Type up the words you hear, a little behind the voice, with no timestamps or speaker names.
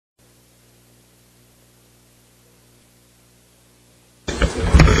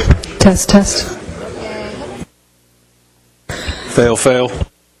Test, test. Fail, fail.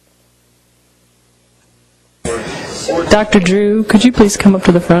 Dr. Drew, could you please come up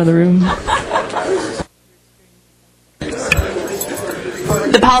to the front of the room?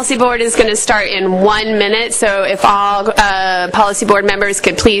 The policy board is going to start in 1 minute, so if all policy board members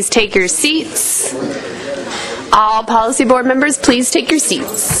could please take your seats. All policy board members, please take your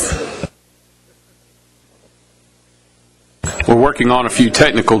seats. We're working on a few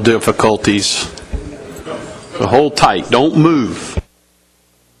technical difficulties. So hold tight. Don't move.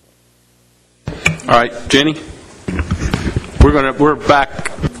 All right, Jenny? We're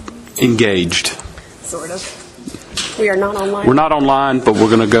back engaged. Sort of. We are not online. We're not online, but we're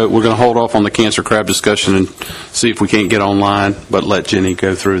going to hold off on the cancer crab discussion and see if we can't get online, but let Jenny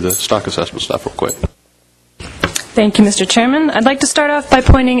go through the stock assessment stuff real quick. Thank you, Mr. Chairman. I'd like to start off by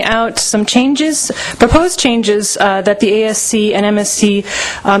pointing out some changes, proposed changes that the ASC and MSC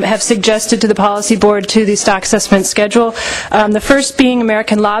have suggested to the policy board to the stock assessment schedule. The first being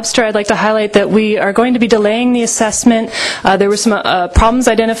American lobster. I'd like to highlight that we are going to be delaying the assessment. There were some problems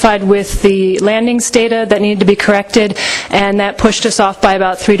identified with the landings data that needed to be corrected, and that pushed us off by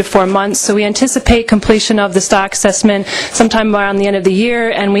about 3 to 4 months. So we anticipate completion of the stock assessment sometime around the end of the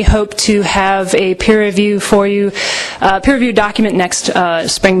year, and we hope to have a peer review for you, peer review document next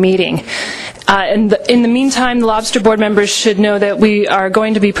spring meeting. In the meantime, the lobster board members should know that we are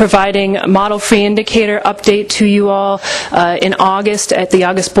going to be providing a model-free indicator update to you all in August at the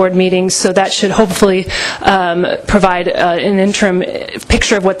August board meeting, so that should hopefully provide an interim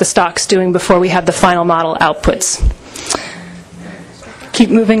picture of what the stock's doing before we have the final model outputs. Keep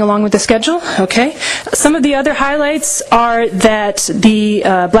moving along with the schedule. Okay. Some of the other highlights are that the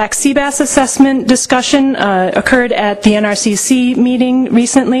black sea bass assessment discussion occurred at the NRCC meeting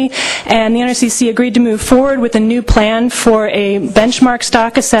recently, and the NRCC agreed to move forward with a new plan for a benchmark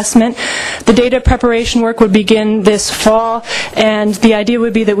stock assessment. The data preparation work would begin this fall, and the idea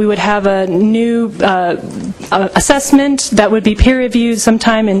would be that we would have a new assessment that would be peer-reviewed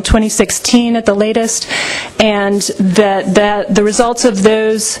sometime in 2016 at the latest, and that the results of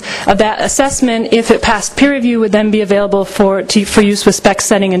that assessment, if it passed peer review, would then be available for use with spec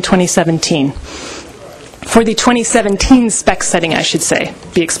setting in 2017. For the 2017 spec setting, I should say,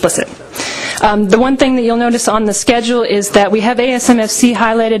 be explicit. The one thing that you'll notice on the schedule is that we have ASMFC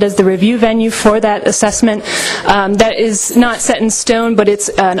highlighted as the review venue for that assessment. That is not set in stone, but it's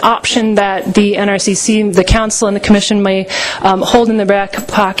an option that the NRCC, the Council, and the Commission may hold in the back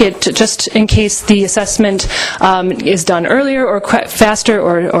pocket just in case the assessment is done earlier or faster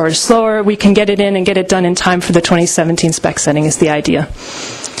or slower. We can get it in and get it done in time for the 2017 spec setting is the idea.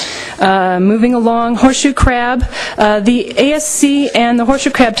 Moving along, horseshoe crab. The ASC and the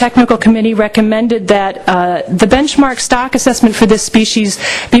Horseshoe Crab Technical Committee recommended that the benchmark stock assessment for this species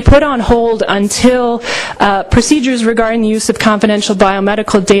be put on hold until procedures regarding the use of confidential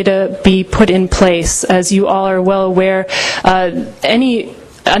biomedical data be put in place. As you all are well aware, any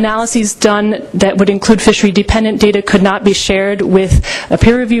analyses done that would include fishery-dependent data could not be shared with a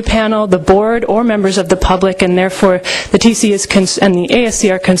peer review panel, the board, or members of the public, and therefore the TC and the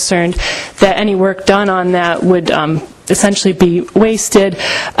ASC are concerned that any work done on that would essentially be wasted.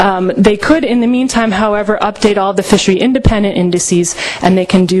 They could, in the meantime, however, update all the fishery-independent indices, and they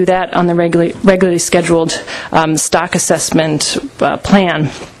can do that on the regularly scheduled stock assessment plan.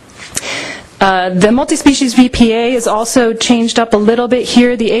 The multi-species VPA is also changed up a little bit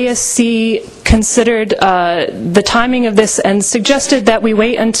here. The ASC considered the timing of this and suggested that we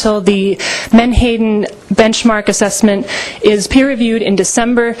wait until the Menhaden benchmark assessment is peer-reviewed in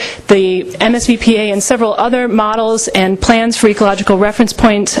December. The MSVPA and several other models and plans for ecological reference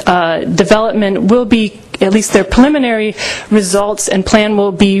point development will be, at least their preliminary results and plan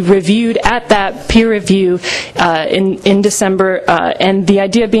will be reviewed at that peer review in December, and the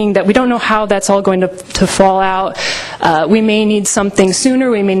idea being that we don't know how that's all going to fall out. We may need something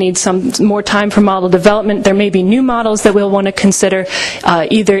sooner, we may need some more time for model development. There may be new models that we'll want to consider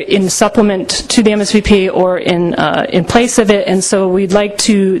either in supplement to the MSVP or in place of it, and so the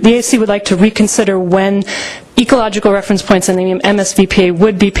ASC would like to reconsider when ecological reference points in the MSVPA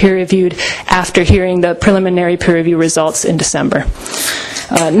would be peer-reviewed after hearing the preliminary peer review results in December.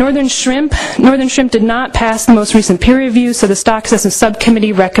 Northern shrimp did not pass the most recent peer review, so the stock assessment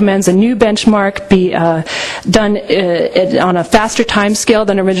subcommittee recommends a new benchmark be done on a faster time scale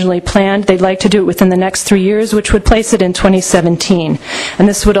than originally planned. They'd like to do it within the next 3 years, which would place it in 2017. And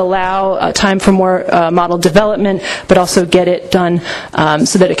this would allow time for more model development, but also get it done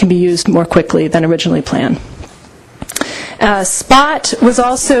so that it can be used more quickly than originally planned. SPOT was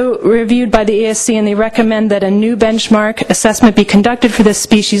also reviewed by the ASC, and they recommend that a new benchmark assessment be conducted for this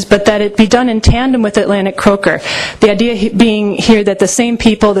species, but that it be done in tandem with Atlantic croaker. The idea being here that the same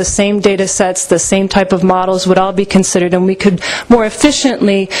people, the same data sets, the same type of models would all be considered, and we could more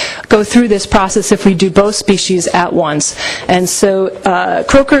efficiently go through this process if we do both species at once. And so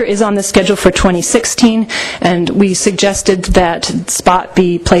croaker is on the schedule for 2016, and we suggested that SPOT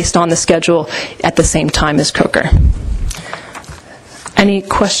be placed on the schedule at the same time as croaker. Any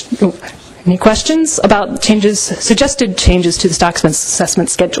questions about suggested changes to the stock assessment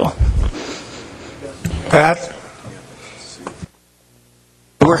schedule? Pat?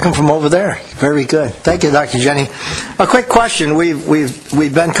 Working from over there. Very good. Thank you, Dr. Jenny. A quick question. We've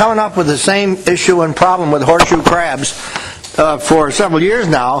been coming up with the same issue and problem with horseshoe crabs for several years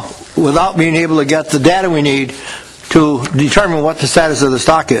now without being able to get the data we need to determine what the status of the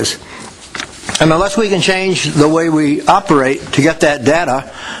stock is. And unless we can change the way we operate to get that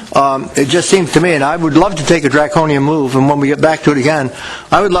data, it just seems to me, and I would love to take a draconian move, and when we get back to it again,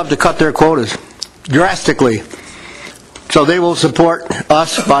 I would love to cut their quotas drastically. So they will support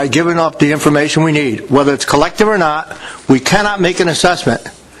us by giving up the information we need. Whether it's collective or not, we cannot make an assessment.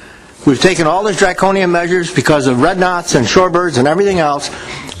 We've taken all these draconian measures because of red knots and shorebirds and everything else.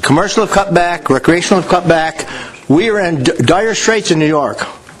 Commercial have cut back, recreational have cut back. We are in dire straits in New York.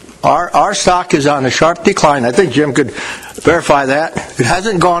 Our stock is on a sharp decline. I think Jim could verify that. It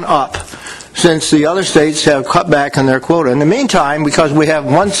hasn't gone up since the other states have cut back on their quota. In the meantime, because we have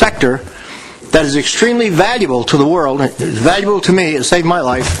one sector that is extremely valuable to the world, it's valuable to me, it saved my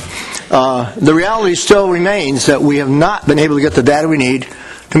life, the reality still remains that we have not been able to get the data we need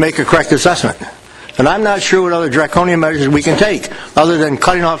to make a correct assessment. And I'm not sure what other draconian measures we can take other than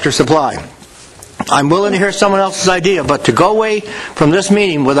cutting off their supply. I'm willing to hear someone else's idea, but to go away from this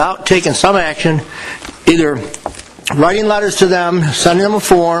meeting without taking some action, either writing letters to them, sending them a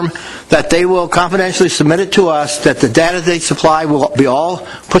form that they will confidentially submit it to us, that the data they supply will be all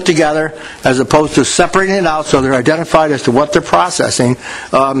put together as opposed to separating it out so they're identified as to what they're processing.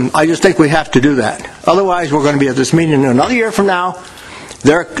 I just think we have to do that. Otherwise, we're going to be at this meeting another year from now.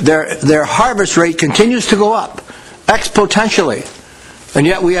 Their harvest rate continues to go up exponentially, and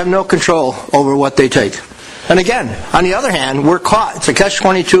yet we have no control over what they take. And again, on the other hand, we're caught. It's a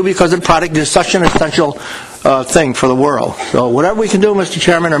catch-22 because the product is such an essential thing for the world. So whatever we can do, Mr.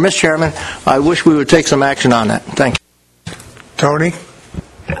 Chairman or Ms. Chairman, I wish we would take some action on that. Thank you. Tony?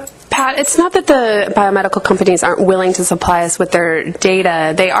 Pat, it's not that the biomedical companies aren't willing to supply us with their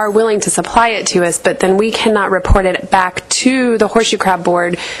data. They are willing to supply it to us, but then we cannot report it back to the Horseshoe Crab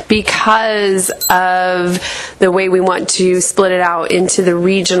Board because of the way we want to split it out into the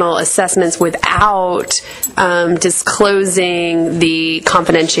regional assessments without disclosing the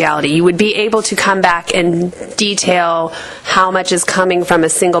confidentiality. You would be able to come back and detail how much is coming from a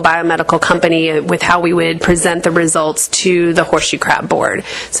single biomedical company with how we would present the results to the Horseshoe Crab Board.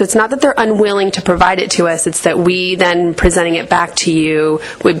 So it's not that they're unwilling to provide it to us, it's that we then presenting it back to you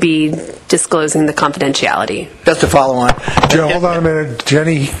would be disclosing the confidentiality. Just to follow on. Joe, hold on a minute.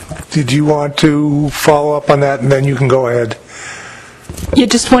 Jenny, did you want to follow up on that, and then you can go ahead? Yeah,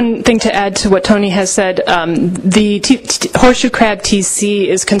 just one thing to add to what Tony has said. The Horseshoe Crab TC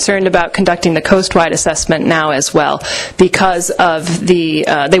is concerned about conducting the coast-wide assessment now as well because of the,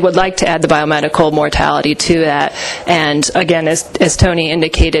 they would like to add the biomedical mortality to that. And again, as Tony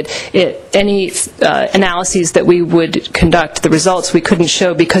indicated, any analyses that we would conduct, the results we couldn't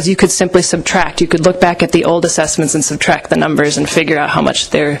show because you could simply subtract. You could look back at the old assessments and subtract the numbers and figure out how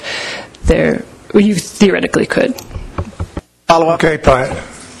much you theoretically could. Follow up? Okay, Pat.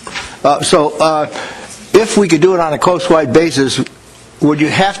 If we could do it on a coast-wide basis, would you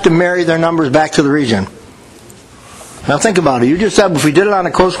have to marry their numbers back to the region? Now think about it. You just said if we did it on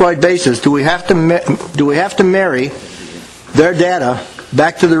a coast-wide basis, do we have to marry their data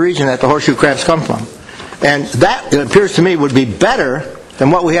back to the region that the horseshoe crabs come from? And that, it appears to me, would be better than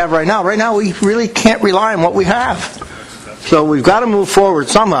what we have right now. Right now, we really can't rely on what we have. So we've got to move forward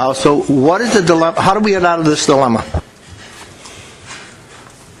somehow. So what is the dilemma? How do we get out of this dilemma?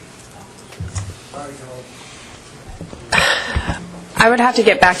 I would have to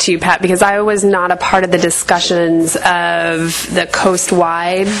get back to you, Pat, because I was not a part of the discussions of the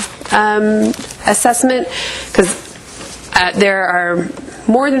coast-wide assessment, because there are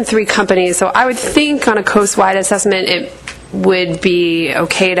more than 3 companies. So I would think on a coast-wide assessment, would be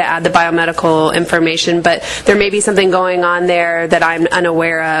okay to add the biomedical information, but there may be something going on there that I'm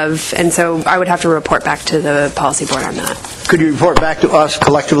unaware of, and so I would have to report back to the policy board on that. Could you report back to us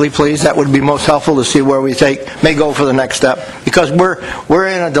collectively, please? That would be most helpful to see where we may go for the next step, because we're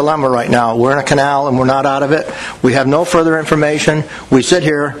in a dilemma right now. We're in a canal and we're not out of it. We have no further information. We sit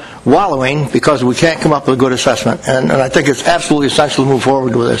here wallowing because we can't come up with a good assessment, and I think it's absolutely essential to move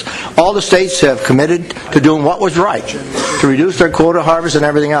forward with this. All the states have committed to doing what was right, to reduce their quota harvest and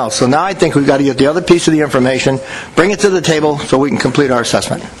everything else. So now I think we've got to get the other piece of the information, bring it to the table so we can complete our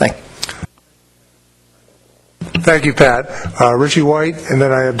assessment. Thank you. Thank you, Pat. Richie White, and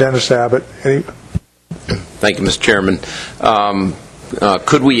then I have Dennis Abbott. Thank you, Mr. Chairman.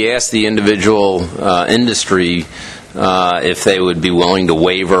 Could we ask the individual industry if they would be willing to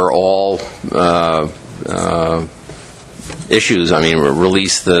waiver all issues? I mean,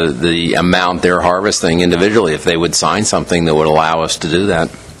 release the amount they're harvesting individually, if they would sign something that would allow us to do that?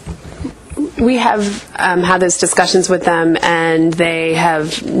 We have had those discussions with them, and they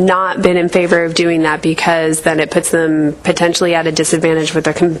have not been in favor of doing that because then it puts them potentially at a disadvantage with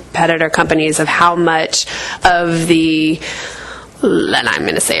their competitor companies of how much of the, and I'm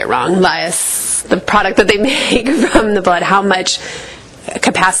going to say it wrong, the product that they make from the blood, how much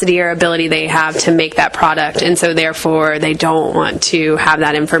capacity or ability they have to make that product, and so therefore they don't want to have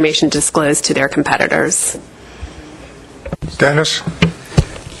that information disclosed to their competitors. Dennis?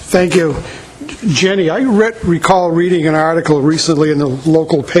 Thank you. Jenny, I recall reading an article recently in the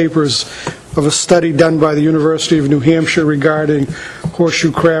local papers of a study done by the University of New Hampshire regarding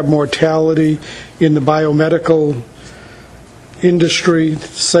horseshoe crab mortality in the biomedical industry,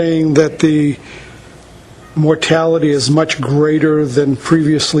 saying that the mortality is much greater than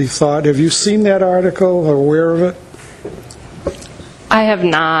previously thought. Have you seen that article or aware of it? I have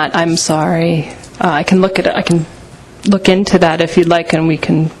not. I'm sorry. I can look at it. I can look into that if you'd like, and we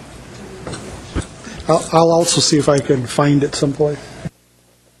can. I'll also see if I can find it someplace.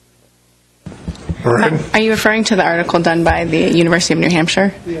 Are you referring to the article done by the University of New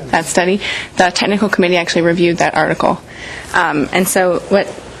Hampshire, that study? The technical committee actually reviewed that article. And so what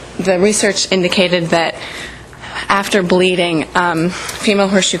the research indicated that after bleeding, female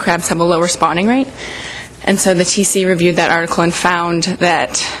horseshoe crabs have a lower spawning rate. And so the TC reviewed that article and found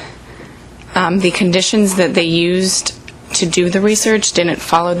that the conditions that they used to do the research didn't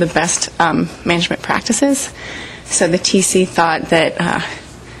follow the best management practices. So the TC thought that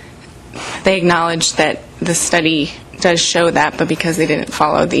they acknowledged that the study does show that, but because they didn't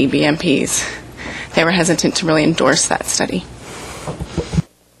follow the BMPs, they were hesitant to really endorse that study.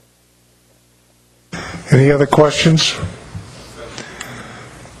 Any other questions?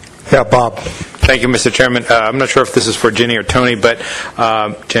 Yeah, Bob. Thank you, Mr. Chairman. I'm not sure if this is for Jenny or Tony, but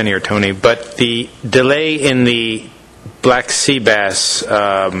the delay in the black sea bass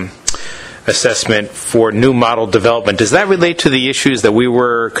assessment for new model development, does that relate to the issues that we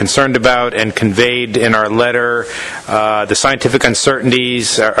were concerned about and conveyed in our letter, the scientific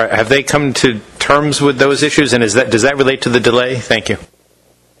uncertainties? Have they come to terms with those issues, and does that relate to the delay? Thank you.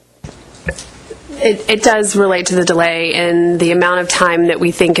 It does relate to the delay and the amount of time that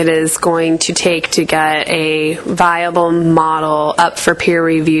we think it is going to take to get a viable model up for peer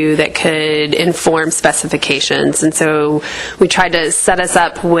review that could inform specifications. And so we tried to set us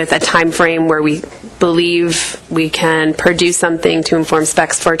up with a time frame where we believe we can produce something to inform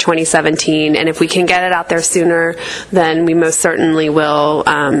specs for 2017. And if we can get it out there sooner, then we most certainly will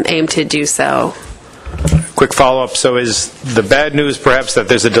aim to do so. Quick follow-up. So is the bad news perhaps that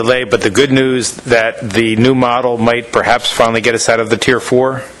there's a delay, but the good news that the new model might perhaps finally get us out of the Tier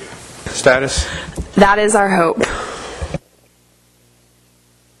 4 status? That is our hope.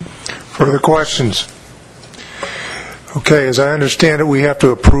 Further questions? Okay, as I understand it, we have to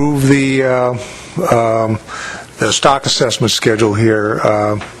approve the stock assessment schedule here.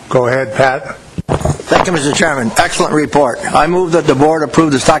 Go ahead, Pat. Thank you, Mr. Chairman. Excellent report. I move that the board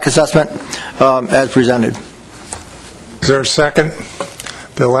approve the stock assessment as presented. Is there a second?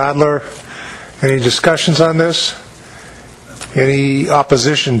 Bill Adler. Any discussions on this? Any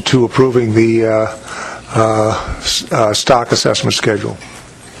opposition to approving the stock assessment schedule?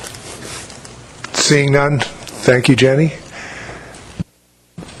 Seeing none, thank you, Jenny.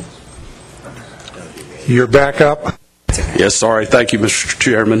 You're back up. Yes, sorry. Thank you, Mr.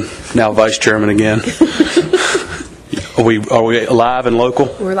 Chairman. Now Vice Chairman again. Are we live and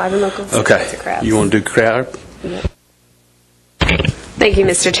local? We're live and local. Okay. You want to do crab? Yep. Thank you,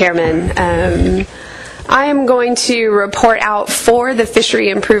 Mr. Chairman. I am going to report out for the Fishery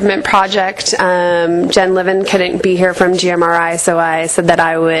Improvement Project. Jen Liven couldn't be here from GMRI, so I said that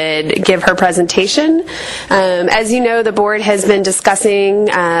I would give her presentation. As you know, the board has been discussing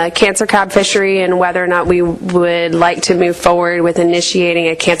cancer crab fishery and whether or not we would like to move forward with initiating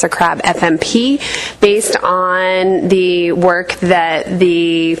a cancer crab FMP based on the work that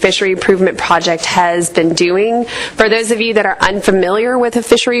the Fishery Improvement Project has been doing. For those of you that are unfamiliar with a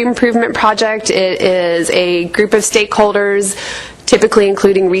Fishery Improvement Project, it is a group of stakeholders, typically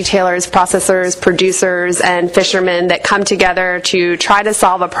including retailers, processors, producers, and fishermen that come together to try to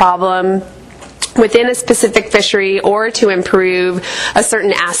solve a problem within a specific fishery or to improve a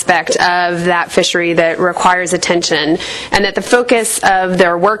certain aspect of that fishery that requires attention, and that the focus of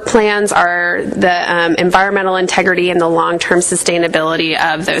their work plans are the environmental integrity and the long-term sustainability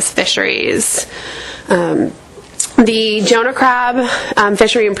of those fisheries. The Jonah Crab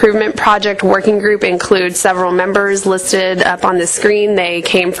Fishery Improvement Project Working Group includes several members listed up on the screen. They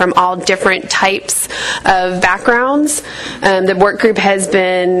came from all different types of backgrounds. The work group has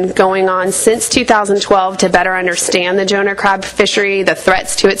been going on since 2012 to better understand the Jonah Crab fishery, the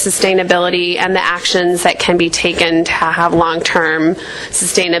threats to its sustainability, and the actions that can be taken to have long-term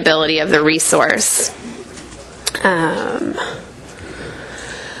sustainability of the resource.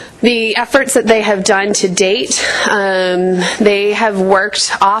 The efforts that they have done to date, they have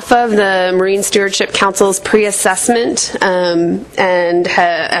worked off of the Marine Stewardship Council's pre-assessment and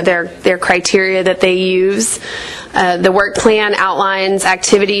their criteria that they use. The work plan outlines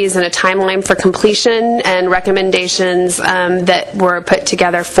activities and a timeline for completion and recommendations that were put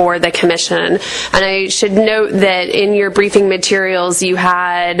together for the Commission. And I should note that in your briefing materials you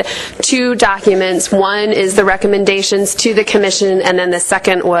had two documents. One is the recommendations to the Commission, and then the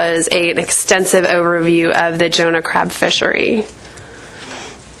second was an extensive overview of the Jonah crab fishery.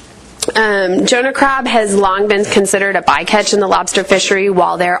 Jonah crab has long been considered a bycatch in the lobster fishery,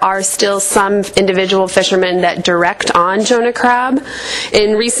 while there are still some individual fishermen that direct on Jonah crab.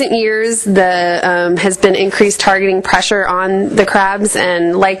 In recent years, there has been increased targeting pressure on the crabs,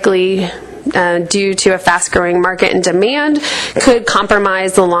 and likely due to a fast-growing market and demand, could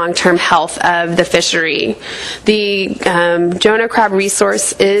compromise the long-term health of the fishery. The Jonah crab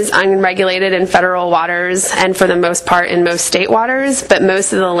resource is unregulated in federal waters and for the most part in most state waters, but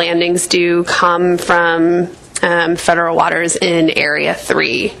most of the landings do come from federal waters in Area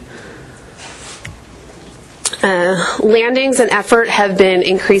 3. Landings and effort have been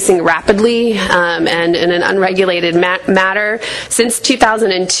increasing rapidly and in an unregulated manner. Since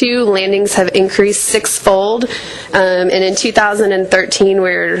 2002, landings have increased sixfold, and in 2013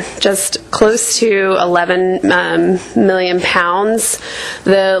 we're just close to 11 million pounds.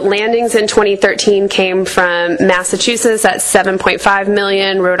 The landings in 2013 came from Massachusetts at 7.5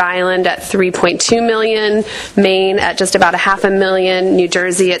 million, Rhode Island at 3.2 million, Maine at just about 500,000, New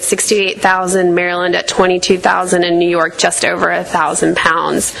Jersey at 68,000, Maryland at 22,000, and New York just over 1,000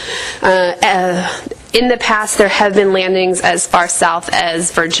 pounds. In the past, there have been landings as far south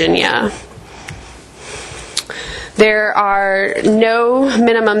as Virginia. There are no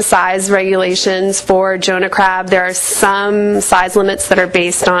minimum size regulations for Jonah crab. There are some size limits that are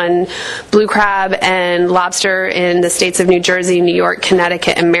based on blue crab and lobster in the states of New Jersey, New York,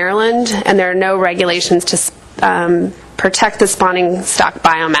 Connecticut, and Maryland, and there are no regulations to protect the spawning stock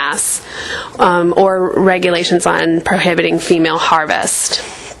biomass or regulations on prohibiting female harvest.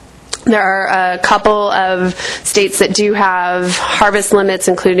 There are a couple of states that do have harvest limits,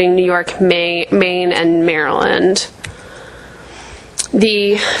 including New York, Maine, and Maryland.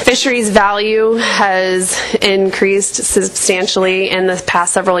 The fisheries value has increased substantially in the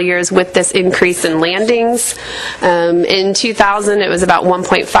past several years with this increase in landings. In 2000, it was about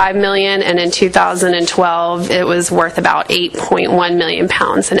 1.5 million, and in 2012, it was worth about 8.1 million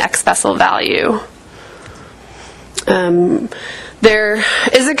pounds in ex-vessel value. There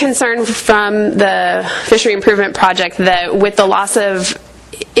is a concern from the Fishery Improvement Project that with the loss of,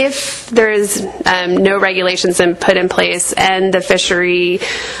 if there is no regulations put in place and the fishery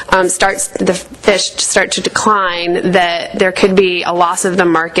the fish start to decline, that there could be a loss of the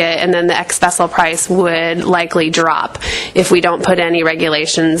market, and then the ex-vessel price would likely drop if we don't put any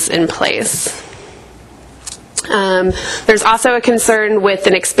regulations in place. There's also a concern with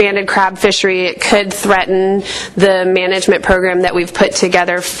an expanded crab fishery. It could threaten the management program that we've put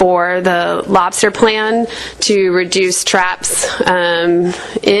together for the lobster plan to reduce traps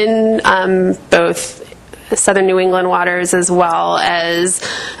in both southern New England waters, as well as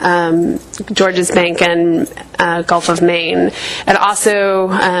Georges Bank and Gulf of Maine. It also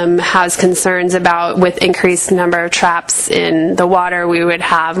has concerns about, with increased number of traps in the water, we would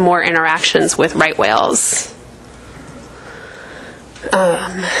have more interactions with right whales.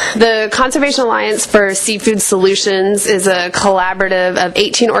 The Conservation Alliance for Seafood Solutions is a collaborative of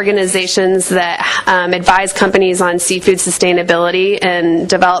 18 organizations that advise companies on seafood sustainability and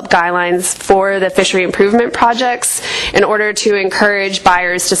develop guidelines for the fishery improvement projects in order to encourage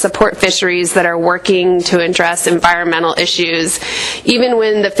buyers to support fisheries that are working to address environmental issues, even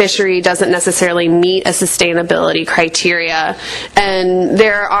when the fishery doesn't necessarily meet a sustainability criteria. And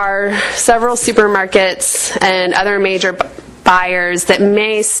there are several supermarkets and other major buyers that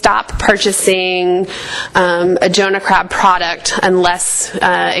may stop purchasing a Jonah crab product unless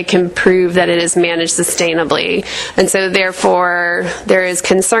it can prove that it is managed sustainably. And so therefore there is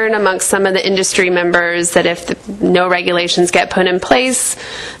concern amongst some of the industry members that if no regulations get put in place,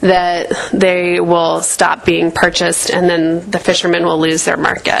 that they will stop being purchased and then the fishermen will lose their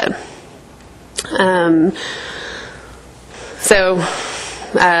market.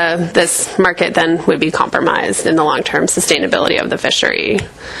 This market then would be compromised in the long-term sustainability of the fishery.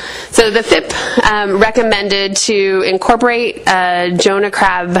 So the FIP recommended to incorporate Jonah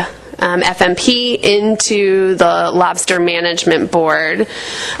crab FMP into the Lobster Management Board.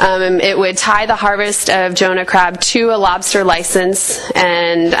 It would tie the harvest of Jonah crab to a lobster license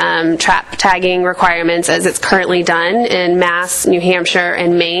and trap tagging requirements as it's currently done in Mass, New Hampshire,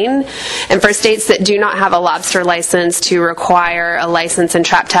 and Maine. And for states that do not have a lobster license, to require a license and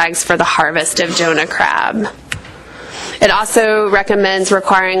trap tags for the harvest of Jonah crab. It also recommends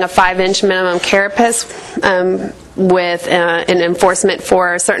requiring a 5-inch minimum carapace with an enforcement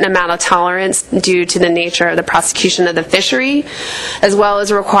for a certain amount of tolerance due to the nature of the prosecution of the fishery, as well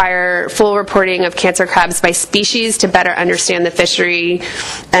as require full reporting of cancer crabs by species to better understand the fishery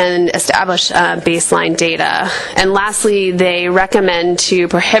and establish baseline data. And lastly, they recommend to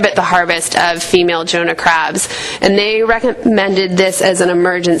prohibit the harvest of female Jonah crabs, and they recommended this as an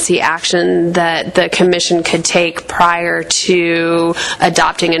emergency action that the Commission could take prior to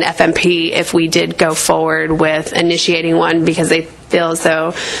adopting an FMP if we did go forward with initiating one, because they feel as though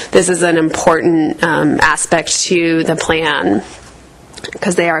this is an important aspect to the plan,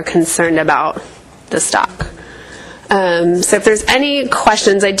 because they are concerned about the stock. So if there's any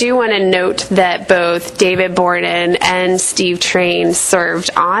questions, I do want to note that both David Borden and Steve Train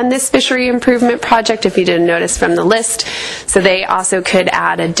served on this fishery improvement project, if you didn't notice from the list, so they also could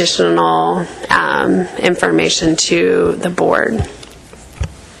add additional information to the board.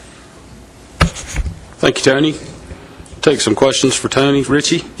 Thank you, Tony. Take some questions for Tony.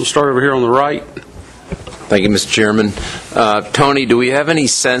 Richie, we'll start over here on the right. Thank you, Mr. Chairman. Tony, do we have any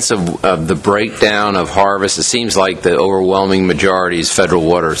sense of the breakdown of harvest? It seems like the overwhelming majority is federal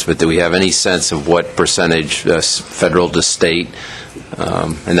waters, but do we have any sense of what percentage federal to state?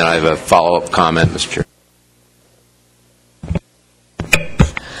 And then I have a follow-up comment, Mr. Chairman.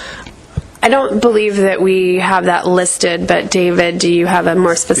 I don't believe that we have that listed, but David, do you have a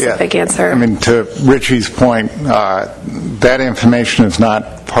more specific answer? I mean, to Richie's point, that information is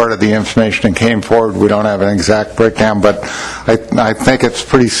not part of the information that came forward. We don't have an exact breakdown, but I think it's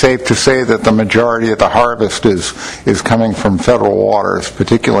pretty safe to say that the majority of the harvest is coming from federal waters,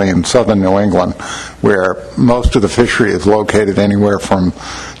 particularly in southern New England, where most of the fishery is located anywhere from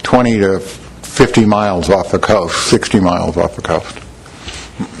 20 to 50 miles off the coast, 60 miles off the coast.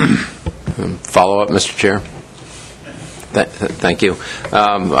 Follow-up, Mr. Chair? Thank you.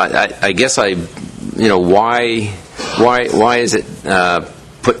 I guess why is it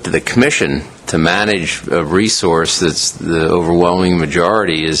put to the Commission to manage a resource that's the overwhelming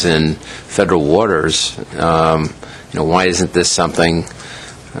majority is in federal waters? Why isn't this something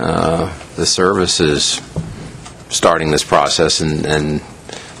the service is starting this process? And I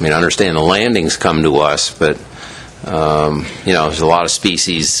mean, I understand the landings come to us, but there's a lot of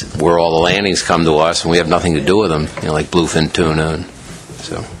species where all the landings come to us and we have nothing to do with them, like bluefin tuna. And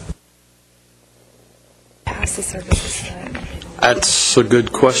so. That's a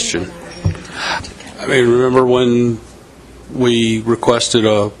good question. I mean, remember when we requested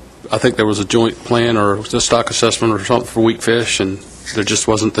I think there was a joint plan or a stock assessment or something for weak fish, and there just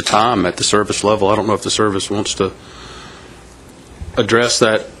wasn't the time at the service level. I don't know if the service wants to address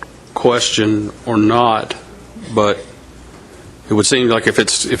that question or not. But it would seem like if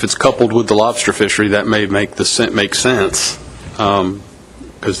it's coupled with the lobster fishery, that may make sense,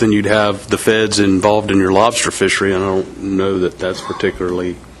 because then you'd have the feds involved in your lobster fishery, and I don't know that that's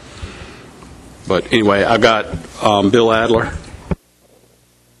particularly. But anyway, I've got Bill Adler.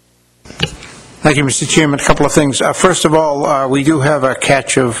 Thank you, Mr. Chairman. A couple of things. First of all, we do have a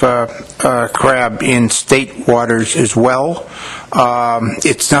catch of crab in state waters as well.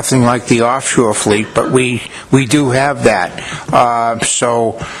 It's nothing like the offshore fleet, but we do have that.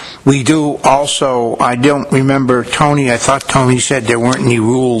 So we do also, I don't remember, Tony, I thought Tony said there weren't any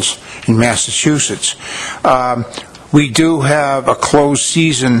rules in Massachusetts. We do have a closed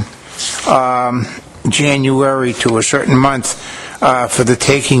season January to a certain month for the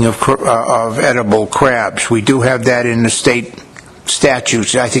taking of edible crabs. We do have that in the state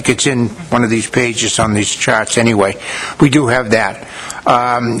statutes. I think it's in one of these pages on these charts anyway. We do have that.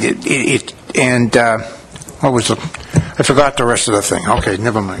 What was I forgot the rest of the thing. Okay,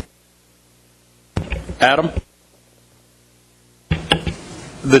 never mind. Adam?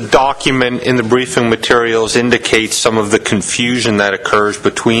 The document in the briefing materials indicates some of the confusion that occurs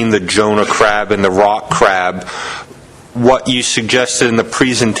between the Jonah crab and the rock crab. What you suggested in the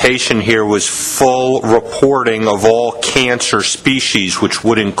presentation here was full reporting of all cancer species, which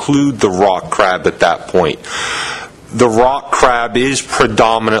would include the rock crab at that point. The rock crab is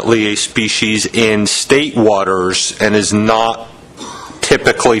predominantly a species in state waters and is not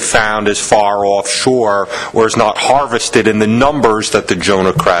typically found as far offshore or is not harvested in the numbers that the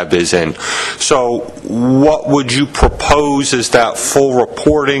Jonah crab is in. So what would you propose as that full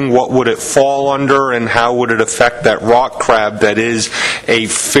reporting? What would it fall under, and how would it affect that rock crab that is a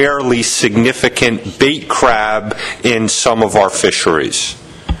fairly significant bait crab in some of our fisheries?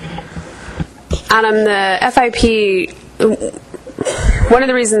 Adam, the FIP, one of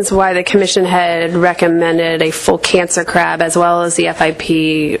the reasons why the Commission had recommended a full cancer crab as well as the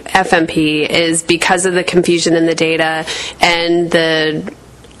FMP is because of the confusion in the data and the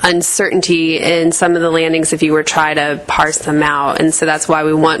uncertainty in some of the landings if you were trying to parse them out. And so that's why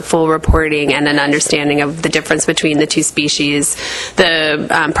we want full reporting and an understanding of the difference between the two species.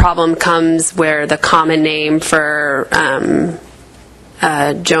 The problem comes where the common name for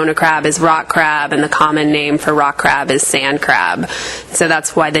Jonah crab is rock crab, and the common name for rock crab is sand crab. So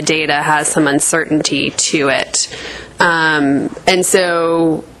that's why the data has some uncertainty to it. And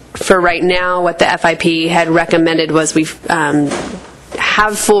so for right now, what the FIP had recommended was we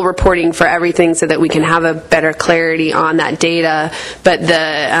have full reporting for everything so that we can have a better clarity on that data, but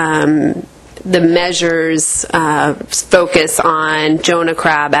the measures focus on Jonah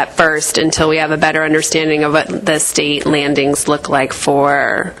crab at first until we have a better understanding of what the state landings look like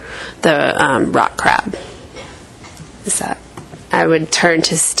for the rock crab. I would turn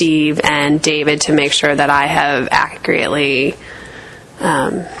to Steve and David to make sure that I have accurately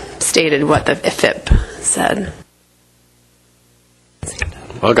stated what the IFIP said.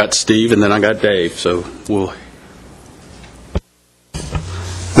 Well, I got Steve and then I got Dave, so we'll...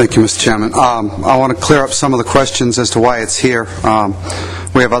 Thank you, Mr. Chairman. I want to clear up some of the questions as to why it's here.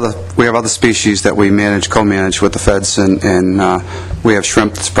 We have other species that we co-manage with the feds, and we have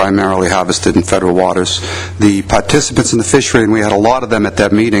shrimp that's primarily harvested in federal waters. The participants in the fishery, and we had a lot of them at the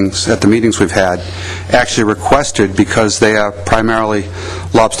meetings we've had, actually requested, because they are primarily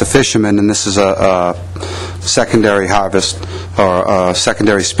lobster fishermen, and this is a secondary harvest or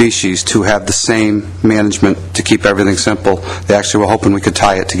secondary species, to have the same management to keep everything simple. They actually were hoping we could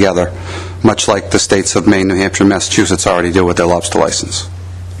tie it together, much like the states of Maine, New Hampshire, and Massachusetts already do with their lobster license.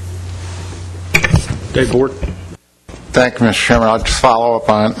 Dave Board. Thank you, Mr. Chairman. I'll just follow up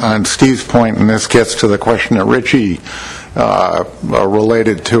on Steve's point, and this gets to the question that Richie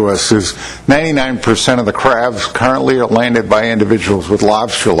related to us, is 99% of the crabs currently are landed by individuals with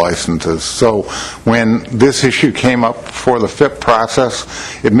lobster licenses. So when this issue came up for the FIP process,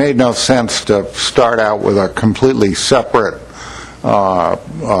 it made no sense to start out with a completely separate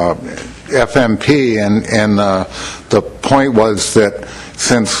FMP, and the point was that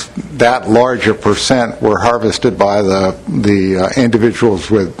since that larger percent were harvested by the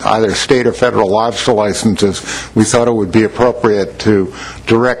individuals with either state or federal lobster licenses, we thought it would be appropriate to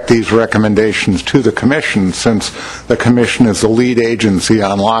direct these recommendations to the Commission, since the Commission is the lead agency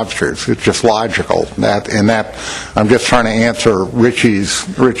on lobsters. It's just logical. I'm just trying to answer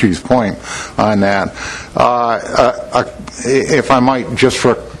Richie's point on that. If I might, just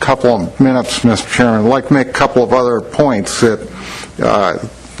for a couple of minutes, Mr. Chairman, I'd like to make a couple of other points that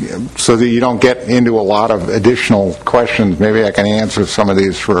so that you don't get into a lot of additional questions. Maybe I can answer some of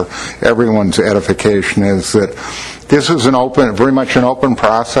these for everyone's edification. Is that this is very much an open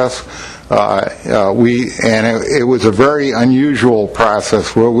process. It was a very unusual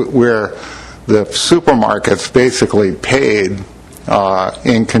process where the supermarkets basically paid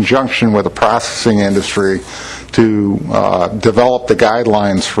in conjunction with the processing industry to develop the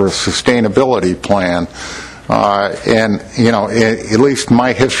guidelines for a sustainability plan. And, you know, at least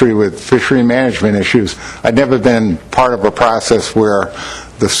my history with fishery management issues, I'd never been part of a process where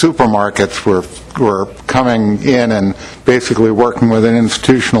the supermarkets were coming in and basically working with an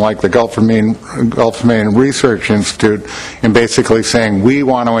institution like the Gulf of Maine Research Institute and basically saying, we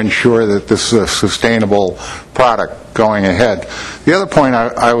want to ensure that this is a sustainable product going ahead. The other point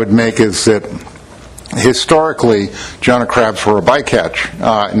I would make is that historically, Jonah crabs were a bycatch.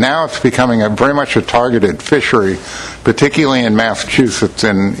 Now it's becoming very much a targeted fishery, particularly in Massachusetts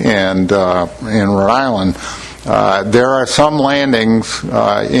and in Rhode Island. There are some landings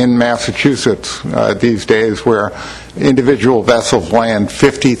in Massachusetts these days where individual vessels land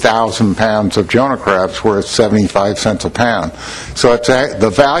 50,000 pounds of Jonah crabs worth 75 cents a pound. So it's the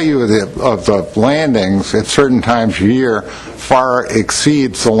value of the landings at certain times a year far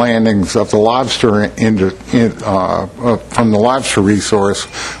exceeds the landings of the lobster from the lobster resource,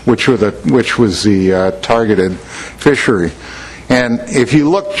 which was the targeted fishery. And if you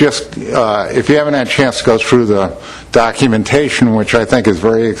look if you haven't had a chance to go through the documentation, which I think is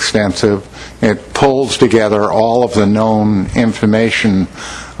very extensive, it pulls together all of the known information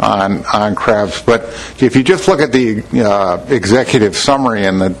on crabs. But if you just look at the executive summary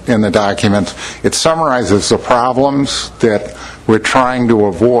in the documents, it summarizes the problems that we're trying to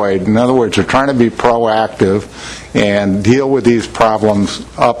avoid. In other words, we're trying to be proactive and deal with these problems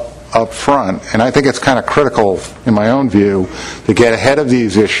up front. And I think it's kind of critical, in my own view, to get ahead of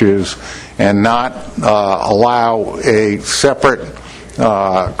these issues and not allow a separate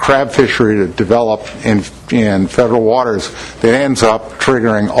crab fishery to develop in federal waters that ends up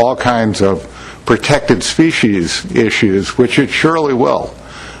triggering all kinds of protected species issues, which it surely will.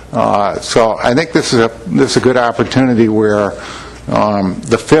 So I think this is a good opportunity where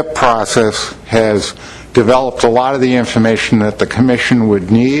the FIP process has developed a lot of the information that the Commission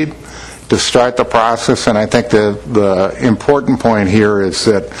would need to start the process, and I think the important point here is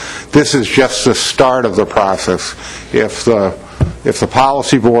that this is just the start of the process. If the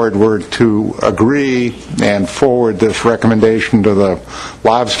policy board were to agree and forward this recommendation to the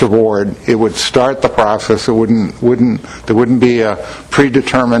lobster board, it would start the process. There wouldn't be a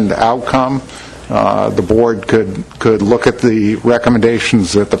predetermined outcome. The board could look at the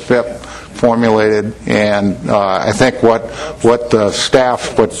recommendations that the FIP formulated, and I think what the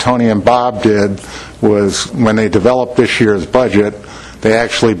staff, what Tony and Bob did, was when they developed this year's budget, they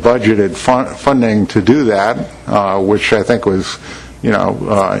actually budgeted funding to do that, which I think was,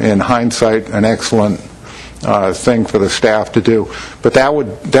 in hindsight, an excellent thing for the staff to do. But that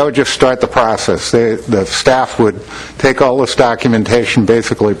would just start the process. The staff would take all this documentation,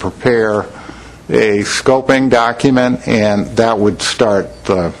 basically prepare a scoping document, and that would start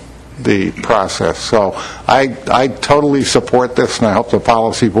the process. So I totally support this, and I hope the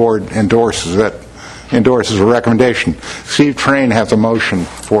policy board endorses a recommendation. Steve Train has a motion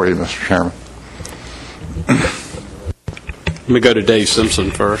for you, Mr. Chairman. Let me go to Dave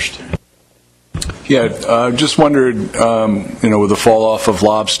Simpson first. Yeah, just wondered, with the fall off of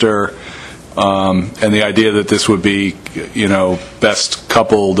lobster and the idea that this would be, best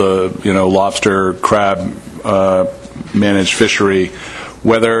coupled, lobster, crab managed fishery,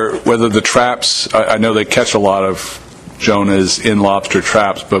 whether the traps, I know they catch a lot of Jonahs in lobster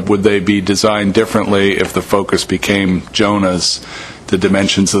traps, but would they be designed differently if the focus became Jonahs? The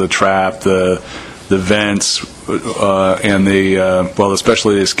dimensions of the trap, the vents, and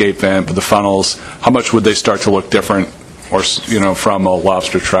especially the escape vent, but the funnels, how much would they start to look different, or from a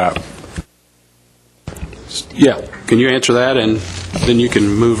lobster trap? Yeah, can you answer that, and then you can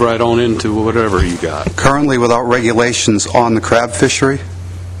move right on into whatever you got. Currently, without regulations on the crab fishery,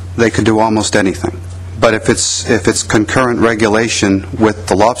 they could do almost anything. But if it's concurrent regulation with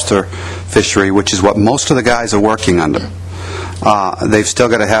the lobster fishery, which is what most of the guys are working under, they've still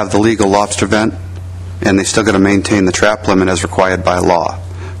got to have the legal lobster vent, and they've still got to maintain the trap limit as required by law.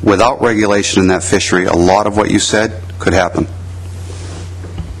 Without regulation in that fishery, a lot of what you said could happen.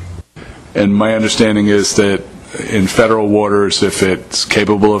 And my understanding is that in federal waters, if it's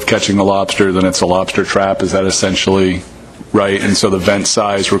capable of catching a lobster, then it's a lobster trap. Is that essentially right? And so the vent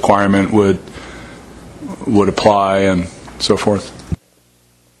size requirement would apply and so forth?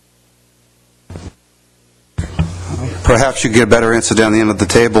 Perhaps you get a better answer down the end of the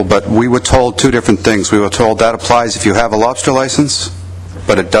table, but we were told two different things. We were told that applies if you have a lobster license,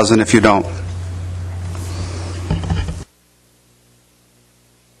 but it doesn't if you don't.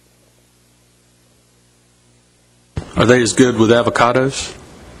 Are they as good with avocados?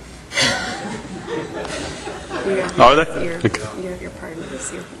 Are they?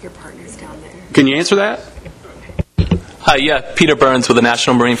 Your partners down there. Can you answer that? Hi, yeah, Peter Burns with the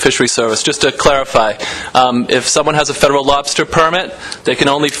National Marine Fishery Service. Just to clarify, if someone has a federal lobster permit, they can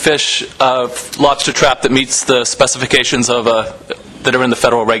only fish a lobster trap that meets the specifications of that are in the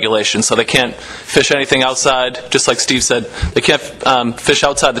federal regulations. So they can't fish anything outside, just like Steve said. They can't fish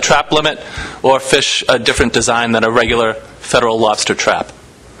outside the trap limit or fish a different design than a regular federal lobster trap.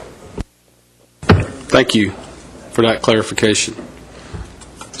 Thank you for that clarification.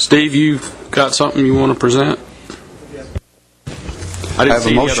 Steve, you got something you want to present? I have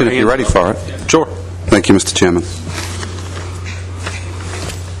a motion if you're ready for it. Sure. Thank you, Mr. Chairman.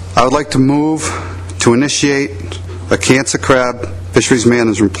 I would like to move to initiate a cancer crab fisheries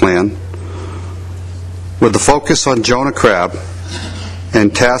management plan with the focus on Jonah crab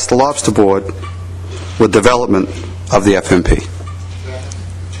and task the Lobster Board with development of the FMP.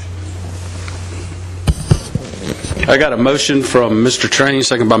 I got a motion from Mr. Train,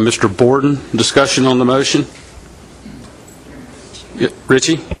 second by Mr. Borden. Discussion on the motion?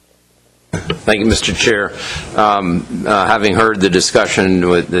 Richie? Thank you, Mr. Chair. Having heard the discussion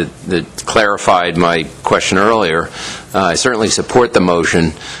that clarified my question earlier, I certainly support the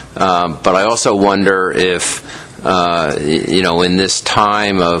motion, but I also wonder if, in this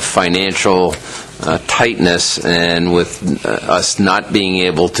time of financial tightness and with us not being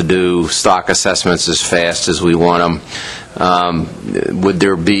able to do stock assessments as fast as we want them, would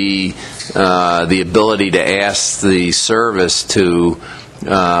there be the ability to ask the service to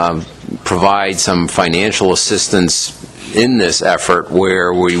provide some financial assistance in this effort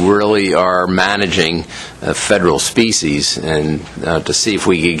where we really are managing a federal species, and to see if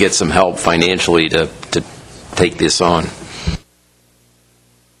we could get some help financially to take this on?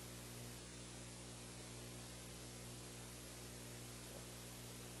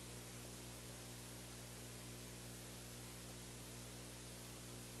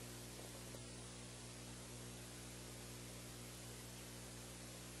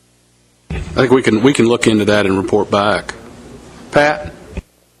 I think we can look into that and report back. Pat?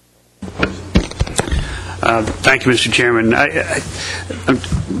 Thank you, Mr. Chairman.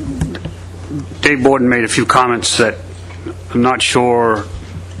 Dave Borden made a few comments that I'm not sure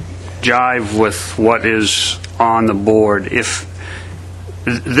jive with what is on the board. If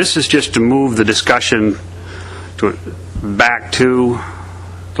this is just to move the discussion back to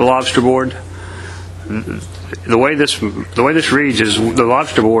the Lobster Board, the way this reads is the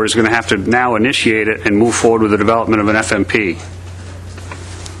Lobster Board is going to have to now initiate it and move forward with the development of an FMP.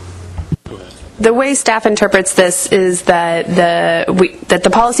 The way staff interprets this is that the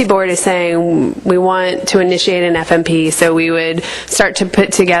policy board is saying we want to initiate an FMP, so we would start to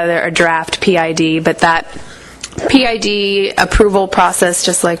put together a draft PID, but that PID approval process,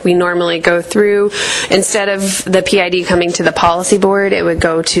 just like we normally go through, instead of the PID coming to the policy board, it would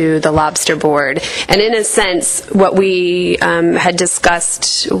go to the Lobster Board. And in a sense, what we had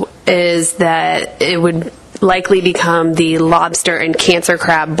discussed is that it would likely become the Lobster and Cancer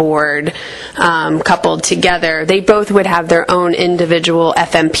Crab Board coupled together. They both would have their own individual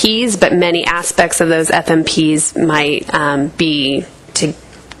FMPs, but many aspects of those FMPs might be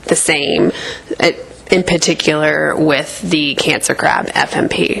the same. In particular with the Cancer Crab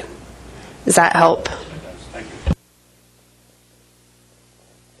FMP. Does that help?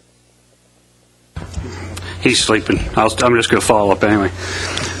 He's sleeping. I'm just going to follow up anyway.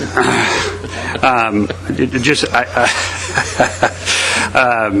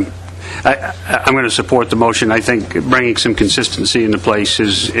 I'm going to support the motion. I think bringing some consistency into place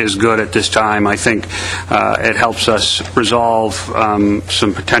is good at this time. I think it helps us resolve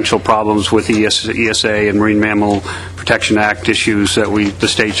some potential problems with ESA and Marine Mammal Protection Act issues that the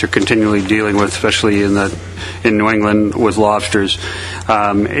states are continually dealing with, especially in New England with lobsters.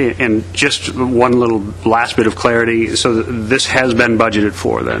 And just one little last bit of clarity. So this has been budgeted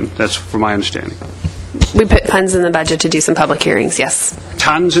for then. That's from my understanding. We put funds in the budget to do some public hearings, yes.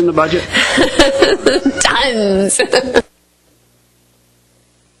 Tons in the budget? Tons!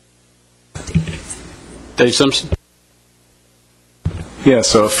 Dave Simpson? Yeah,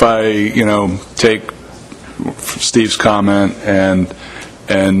 so if I, take Steve's comment and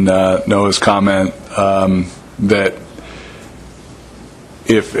Noah's comment, that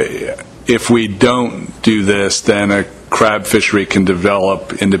if we don't do this, then a crab fishery can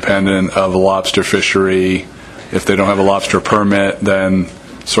develop independent of a lobster fishery. If they don't have a lobster permit, then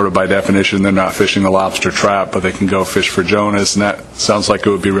sort of by definition they're not fishing a lobster trap, but they can go fish for Jonas, and that sounds like it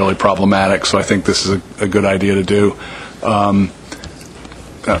would be really problematic. So I think this is a good idea to do. I'll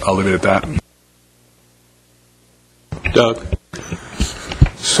leave it at that. Doug?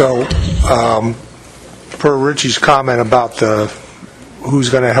 So, per Richie's comment about who's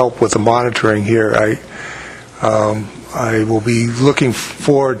going to help with the monitoring here, I will be looking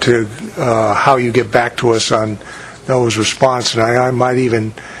forward to how you get back to us on those responses. And I might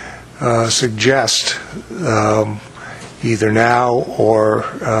even suggest either now or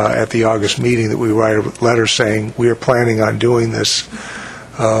at the August meeting that we write a letter saying we are planning on doing this.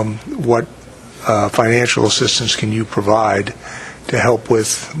 What financial assistance can you provide to help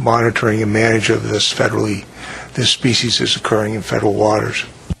with monitoring and management of this species is occurring in federal waters?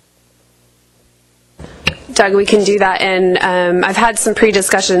 Doug, we can do that, and I've had some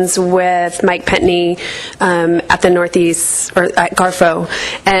pre-discussions with Mike Pentney at the Northeast, or at Garfo,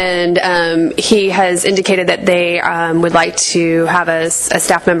 and he has indicated that they would like to have a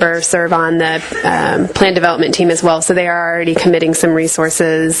staff member serve on the plan development team as well, so they are already committing some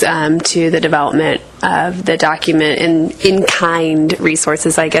resources to the development of the document, and in-kind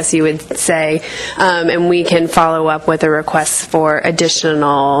resources, I guess you would say, and we can follow up with a request for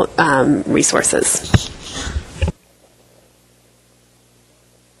additional resources.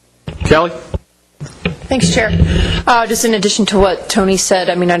 Kelly? Thanks, Chair. Just in addition to what Tony said,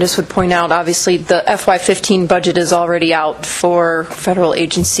 I just would point out, obviously, the FY15 budget is already out for federal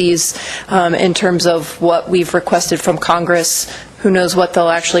agencies in terms of what we've requested from Congress. Who knows what they'll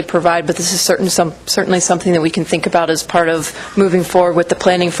actually provide, but this is certainly something that we can think about as part of moving forward with the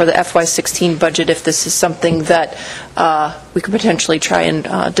planning for the FY16 budget, if this is something that we could potentially try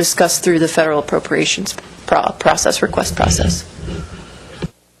and discuss through the federal appropriations request process.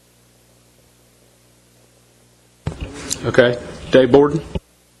 Okay. Dave Borden?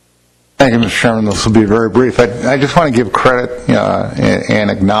 Thank you, Mr. Chairman. This will be very brief. I just want to give credit and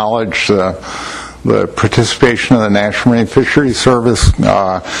acknowledge the participation of the National Marine Fisheries Service.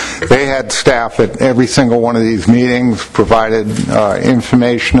 They had staff at every single one of these meetings, provided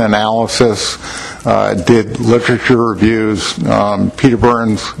information analysis, did literature reviews. Peter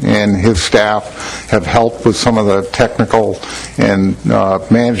Burns and his staff have helped with some of the technical and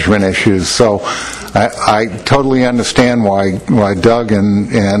management issues. So I totally understand why Doug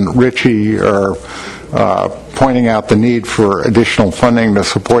and Richie are pointing out the need for additional funding to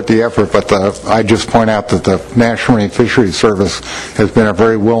support the effort, but I just point out that the National Marine Fisheries Service has been a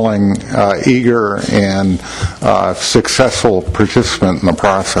very willing, eager, and successful participant in the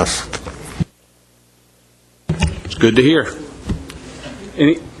process. It's good to hear.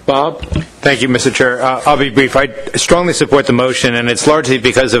 Bob? Thank you, Mr. Chair. I'll be brief. I strongly support the motion, and it's largely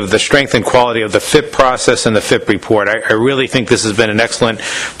because of the strength and quality of the FIP process and the FIP report. I really think this has been an excellent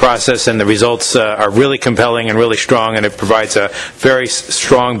process, and the results are really compelling and really strong, and it provides a very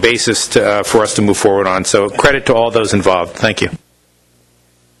strong basis for us to move forward on. So credit to all those involved. Thank you.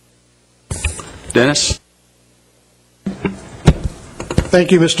 Dennis?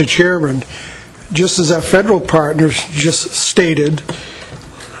 Thank you, Mr. Chairman. Just as our federal partners just stated,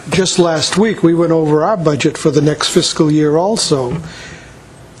 just last week we went over our budget for the next fiscal year also.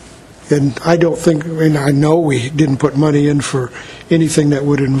 And I don't think, and I know we didn't put money in for anything that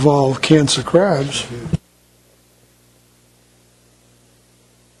would involve cancer crabs.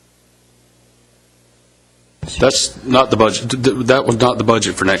 That's not the budget. That was not the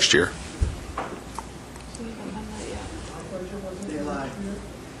budget for next year.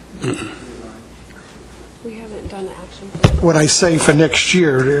 We haven't done the action plan. When I say for next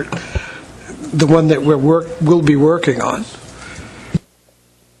year, the one that we'll be working on.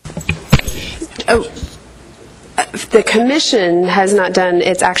 Oh, the Commission has not done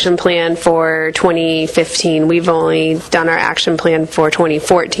its action plan for 2015. We've only done our action plan for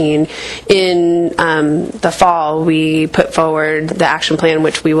 2014. In the fall, we put forward the action plan,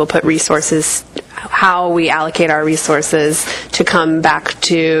 which we will put resources, how we allocate our resources, to come back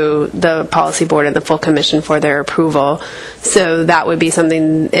to the Policy Board and the full Commission for their approval. So that would be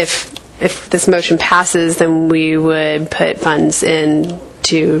something, if this motion passes, then we would put funds in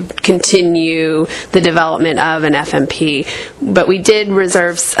to continue the development of an FMP. But we did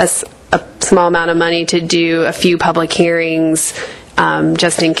reserve a small amount of money to do a few public hearings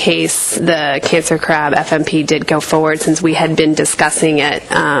just in case the cancer crab FMP did go forward, since we had been discussing it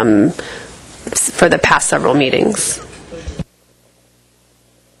for the past several meetings.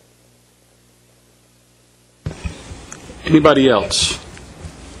 Anybody else?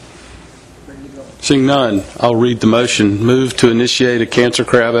 Seeing none, I'll read the motion. Move to initiate a cancer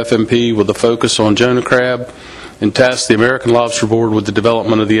crab FMP with a focus on Jonah crab and task the American Lobster Board with the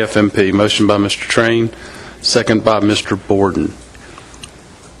development of the FMP. Motion by Mr. Train, second by Mr. Borden.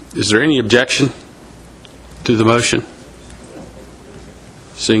 Is there any objection to the motion?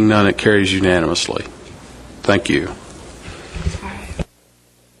 Seeing none, it carries unanimously. Thank you.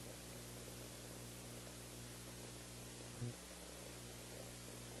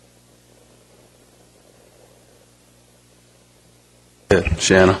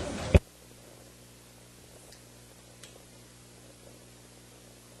 Shanna.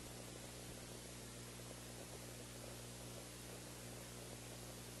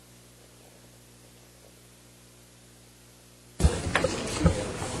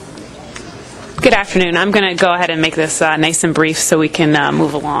 Good afternoon. I'm going to go ahead and make this nice and brief so we can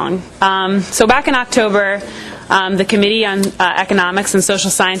move along. So back in October, the Committee on Economics and Social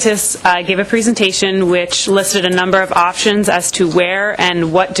Scientists gave a presentation which listed a number of options as to where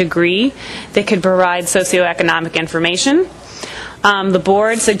and what degree they could provide socioeconomic information. The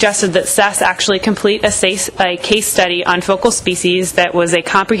board suggested that SES actually complete a case study on focal species that was a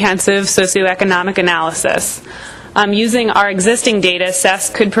comprehensive socioeconomic analysis. Using our existing data, SES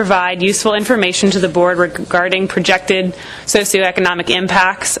could provide useful information to the board regarding projected socioeconomic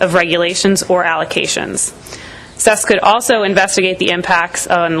impacts of regulations or allocations. SES could also investigate the impacts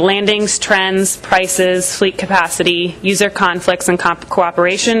on landings, trends, prices, fleet capacity, user conflicts and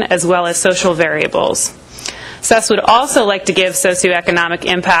cooperation, as well as social variables. SES would also like to give socioeconomic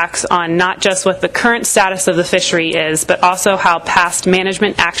impacts on not just what the current status of the fishery is, but also how past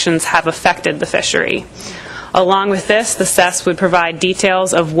management actions have affected the fishery. Along with this, the SES would provide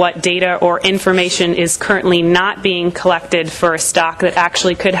details of what data or information is currently not being collected for a stock that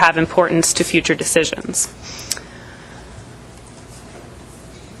actually could have importance to future decisions.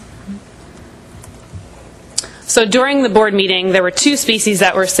 So during the board meeting, there were two species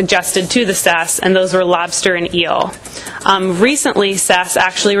that were suggested to the SES, and those were lobster and eel. Recently, SES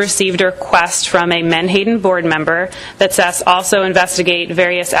actually received a request from a Menhaden board member that SES also investigate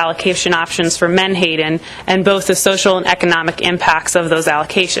various allocation options for Menhaden and both the social and economic impacts of those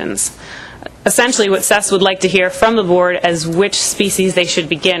allocations. Essentially, what SES would like to hear from the board is which species they should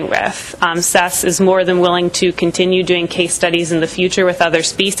begin with. SES is more than willing to continue doing case studies in the future with other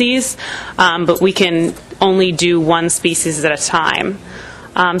species, but we can only do one species at a time.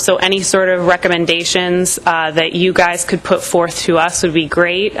 So any sort of recommendations that you guys could put forth to us would be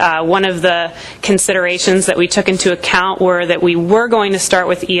great. One of the considerations that we took into account were that we were going to start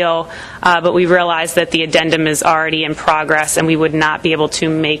with eel, but we realized that the addendum is already in progress and we would not be able to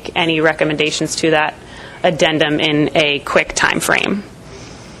make any recommendations to that addendum in a quick time frame.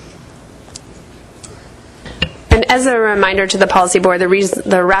 And as a reminder to the policy board,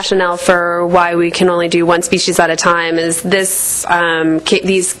 the rationale for why we can only do one species at a time is this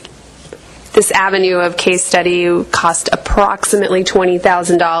avenue of case study cost approximately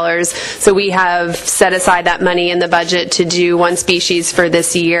 $20,000. So we have set aside that money in the budget to do one species for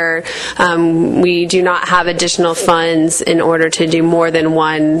this year. We do not have additional funds in order to do more than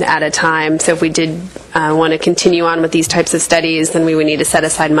one at a time. So if we did want to continue on with these types of studies, then we would need to set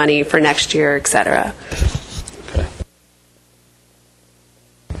aside money for next year, et cetera.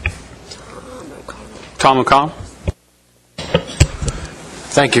 Tom McCollum.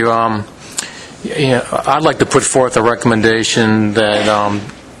 Thank you. I'd like to put forth a recommendation that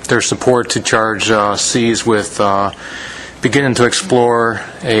there's support to charge Cs with beginning to explore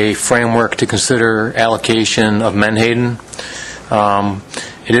a framework to consider allocation of Menhaden.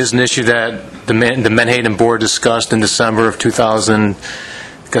 It is an issue that the Menhaden board discussed in December of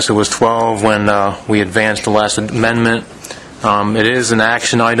 2012 when we advanced the last amendment. It is an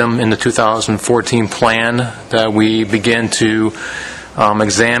action item in the 2014 plan that we begin to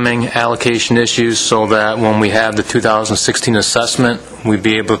examine allocation issues so that when we have the 2016 assessment, we'd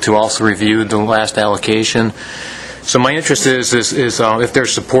be able to also review the last allocation. So my interest is if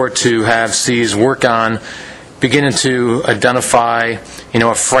there's support to have Cs work on beginning to identify,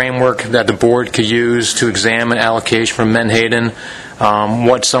 a framework that the board could use to examine allocation from Menhaden,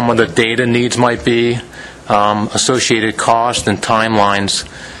 what some of the data needs might be, associated costs and timelines,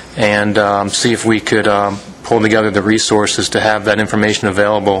 and see if we could pull together the resources to have that information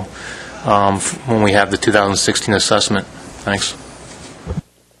available when we have the 2016 assessment. Thanks.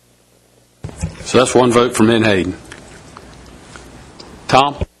 So that's one vote for Menhaden.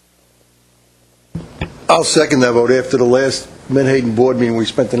 Tom? I'll second that vote. After the last Menhaden board meeting, we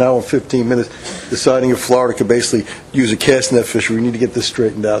spent an hour and 15 minutes deciding if Florida could basically use a cast net fishery. We need to get this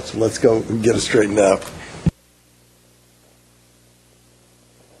straightened out, so let's go and get it straightened out.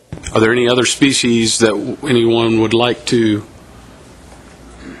 Are there any other species that anyone would like to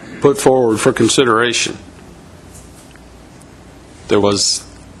put forward for consideration? There was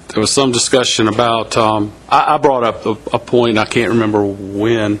some discussion about, I brought up a point, I can't remember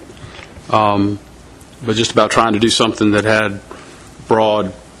when, but just about trying to do something that had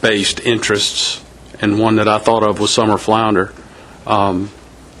broad-based interests, and one that I thought of was summer flounder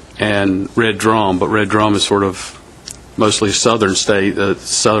and red drum, but red drum is sort of mostly southern state.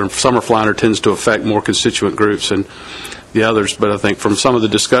 Southern summer flounder tends to affect more constituent groups, and the others, but I think from some of the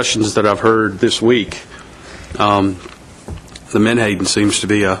discussions that I've heard this week, the Menhaden seems to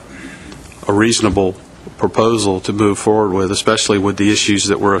be a reasonable proposal to move forward with, especially with the issues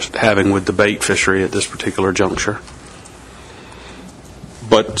that we're having with the bait fishery at this particular juncture.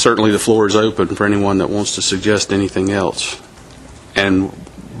 But certainly the floor is open for anyone that wants to suggest anything else.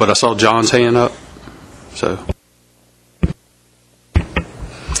 But I saw John's hand up, so.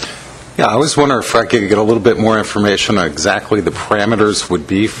 Yeah, I was wondering if I could get a little bit more information on exactly the parameters would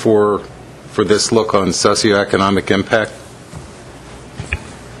be for this look on socioeconomic impact.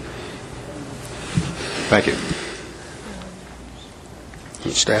 Thank you.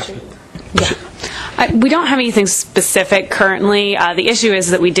 Staff? Yeah. We don't have anything specific currently. The issue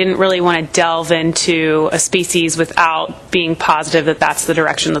is that we didn't really want to delve into a species without being positive that that's the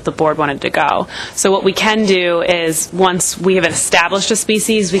direction that the board wanted to go. So what we can do is, once we have established a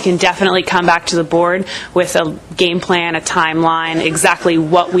species, we can definitely come back to the board with a game plan, a timeline, exactly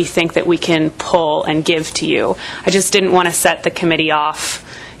what we think that we can pull and give to you. I just didn't want to set the committee off,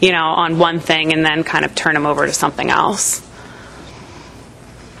 on one thing and then kind of turn them over to something else.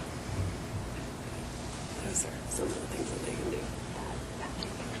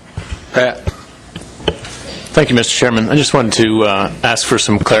 Pat. Thank you, Mr. Chairman. I just wanted to ask for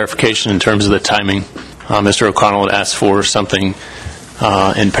some clarification in terms of the timing. Mr. O'Connell had asked for something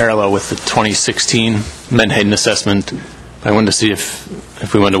in parallel with the 2016 Menhaden assessment. I wanted to see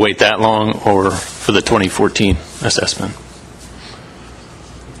if we wanted to wait that long or for the 2014 assessment.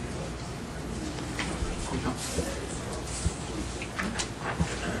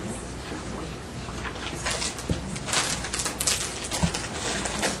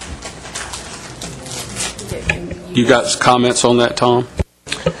 You got comments on that, Tom?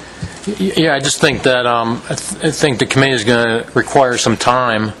 Yeah, I just think that I think the committee is going to require some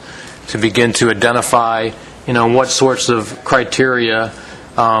time to begin to identify, what sorts of criteria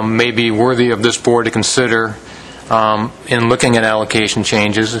may be worthy of this board to consider in looking at allocation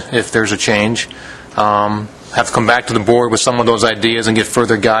changes, if there's a change. Have to come back to the board with some of those ideas and get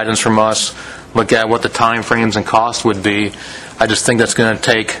further guidance from us. Look at what the time frames and cost would be. I just think that's going to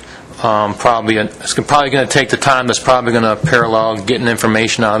take. It's probably going to take the time that's probably going to parallel getting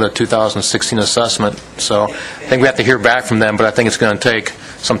information out of the 2016 assessment. So I think we have to hear back from them, but I think it's going to take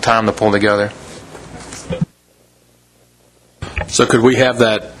some time to pull together. So could we have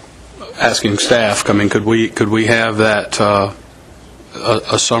that, asking staff, could we have that,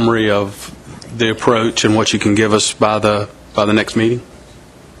 a summary of the approach and what you can give us by the next meeting?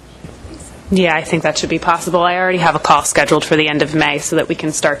 Yeah, I think that should be possible. I already have a call scheduled for the end of May so that we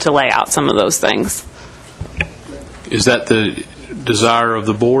can start to lay out some of those things. Is that the desire of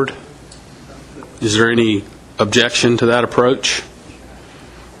the board? Is there any objection to that approach?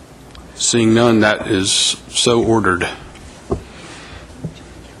 Seeing none, that is so ordered.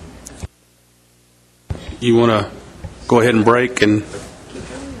 You want to go ahead and break and...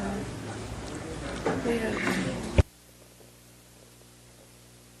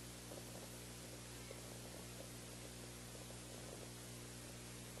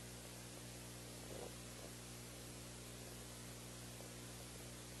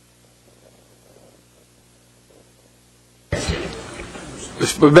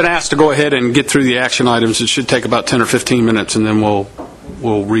 We've been asked to go ahead and get through the action items. It should take about 10 or 15 minutes, and then we'll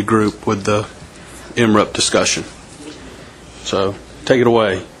regroup with the MREP discussion. So take it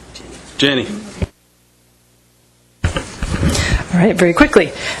away. Jenny. All right, very quickly.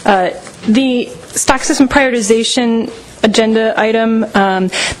 The stock system prioritization agenda item.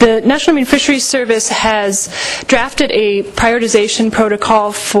 The National Marine Fisheries Service has drafted a prioritization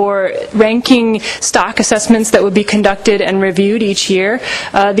protocol for ranking stock assessments that would be conducted and reviewed each year.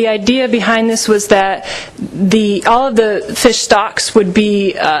 The idea behind this was that all of the fish stocks would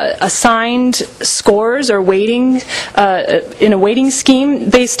be assigned scores or weighting in a weighting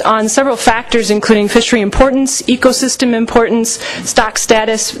scheme based on several factors, including fishery importance, ecosystem importance, stock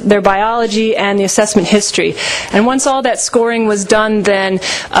status, their biology, and the assessment history. And once all that scoring was done, then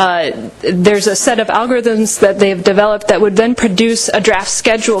there's a set of algorithms that they've developed that would then produce a draft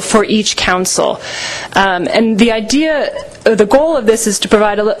schedule for each council. And the idea, the goal of this is to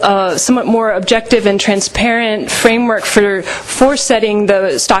provide a somewhat more objective and transparent framework for setting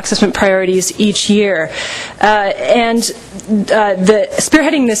the stock assessment priorities each year.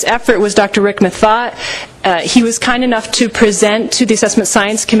 Spearheading this effort was Dr. Rick Mathot. He was kind enough to present to the Assessment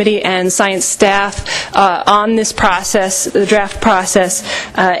Science Committee and science staff on this process, the draft process,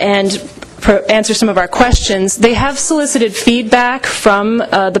 and answer some of our questions. They have solicited feedback from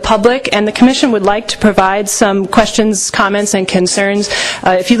the public, and the Commission would like to provide some questions, comments, and concerns.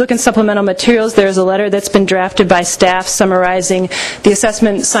 If you look in supplemental materials, there's a letter that's been drafted by staff summarizing the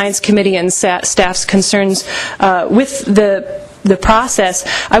Assessment Science Committee and staff's concerns with the process.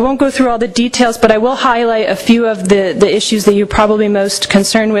 I won't go through all the details, but I will highlight a few of the issues that you're probably most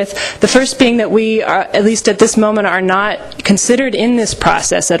concerned with. The first being that we, at least at this moment, are not considered in this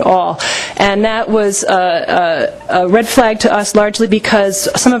process at all. And that was a red flag to us largely because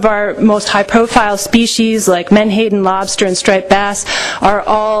some of our most high-profile species, like menhaden lobster and striped bass, are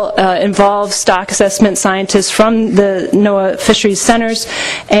all involved stock assessment scientists from the NOAA fisheries centers,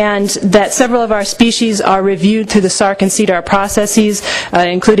 and that several of our species are reviewed through the SARC and CDAR processes,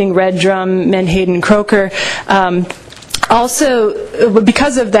 including red drum, menhaden, croaker. Also,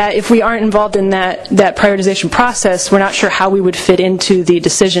 because of that, if we aren't involved in that prioritization process, we're not sure how we would fit into the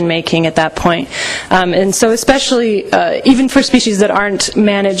decision-making at that point. And so especially, even for species that aren't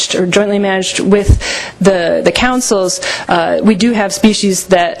managed or jointly managed with the councils, we do have species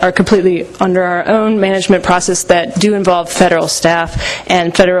that are completely under our own management process that do involve federal staff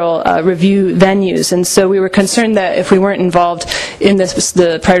and federal review venues. And so we were concerned that if we weren't involved in the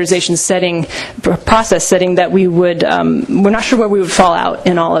prioritization process setting, that we would we're not sure where we would fall out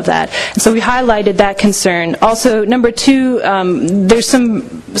in all of that. And so we highlighted that concern. Also, number two, there's some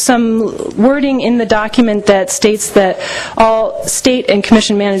wording in the document that states that all state and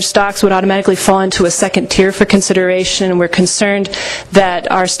commission managed stocks would automatically fall into a second tier for consideration. We're concerned that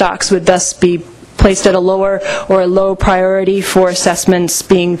our stocks would thus be placed at a lower or a low priority for assessments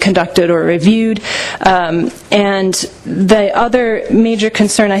being conducted or reviewed. And the other major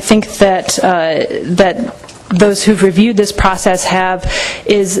concern I think that those who've reviewed this process have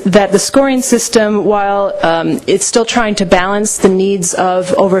is that the scoring system, while it's still trying to balance the needs of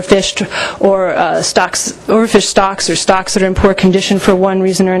overfished or overfished stocks or stocks that are in poor condition for one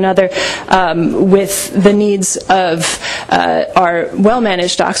reason or another, with the needs of our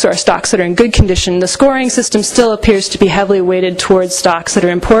well-managed stocks or our stocks that are in good condition, the scoring system still appears to be heavily weighted towards stocks that are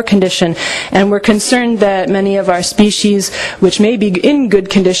in poor condition. And we're concerned that many of our species, which may be in good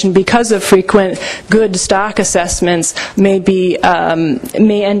condition because of frequent good stock assessments, may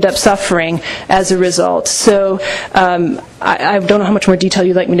end up suffering as a result. So I don't know how much more detail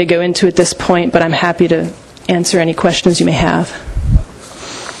you'd like me to go into at this point, but I'm happy to answer any questions you may have.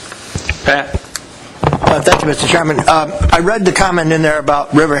 Pat? Thank you, Mr. Chairman. I read the comment in there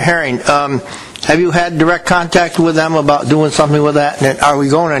about river herring. Have you had direct contact with them about doing something with that? And are we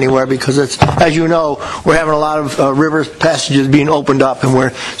going anywhere? Because it's, as you know, we're having a lot of river passages being opened up, and we're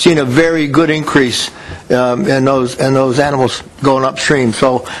seeing a very good increase in those animals going upstream.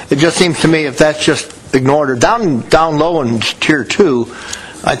 So it just seems to me if that's just ignored or down low in Tier 2,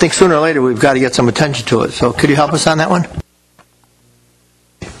 I think sooner or later we've got to get some attention to it. So could you help us on that one?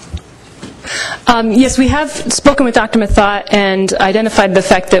 Yes, we have spoken with Dr. Mathot and identified the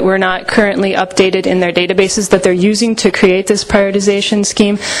fact that we're not currently updated in their databases that they're using to create this prioritization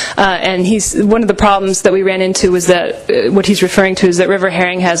scheme. And one of the problems that we ran into was that what he's referring to is that river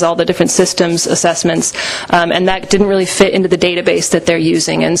herring has all the different systems assessments, and that didn't really fit into the database that they're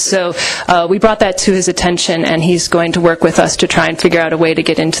using. And so we brought that to his attention, and he's going to work with us to try and figure out a way to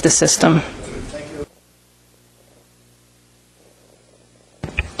get into the system.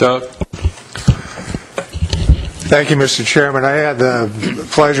 Doug? Thank you, Mr. Chairman. I had the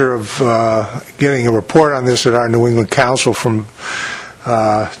pleasure of getting a report on this at our New England Council from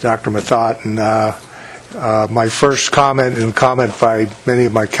Dr. Mathot, and my first comment and comment by many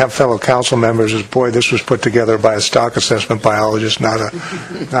of my fellow council members is, boy, this was put together by a stock assessment biologist, not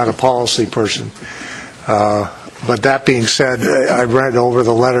a policy person. But that being said, I read over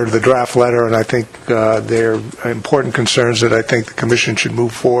the letter, the draft letter, and I think there are important concerns that I think the Commission should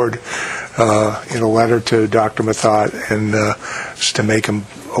move forward in a letter to Dr. Mathot and just to make him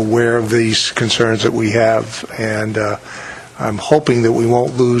aware of these concerns that we have. And I'm hoping that we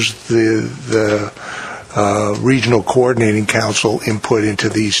won't lose the Regional Coordinating Council input into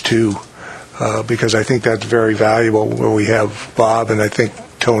these two, because I think that's very valuable where we have Bob, and I think,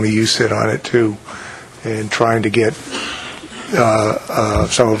 Tony, you sit on it too, and trying to get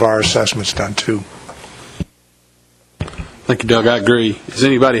some of our assessments done too. Thank you, Doug. I agree. Does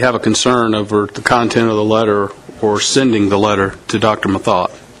anybody have a concern over the content of the letter or sending the letter to Dr. Mathot?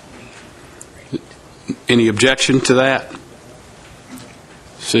 Any objection to that?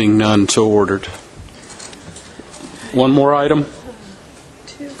 Seeing none, so ordered. One more item?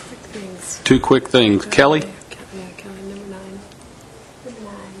 Two quick things. Kelly?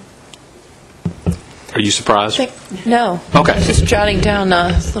 Are you surprised? No. Okay. I was just jotting down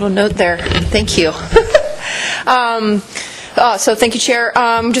a little note there. Thank you. So thank you, Chair.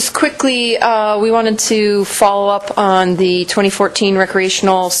 Just quickly, we wanted to follow up on the 2014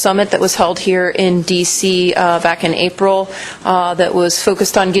 Recreational Summit that was held here in D.C. Back in April that was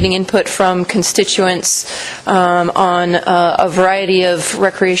focused on getting input from constituents on a variety of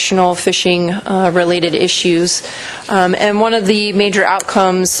recreational fishing-related issues. And one of the major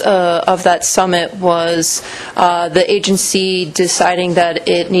outcomes of that summit was the agency deciding that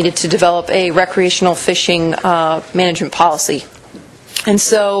it needed to develop a recreational fishing management policy. And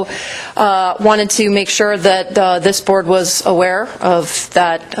so wanted to make sure that this board was aware of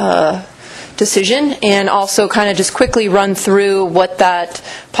that decision, and also kind of just quickly run through what that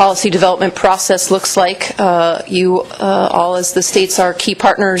policy development process looks like. You all, as the states, are key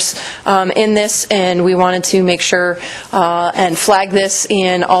partners in this, and we wanted to make sure and flag this,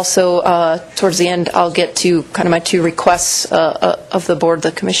 and also towards the end I'll get to kind of my two requests of the board,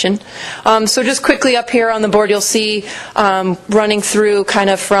 the commission. So just quickly up here on the board you'll see running through kind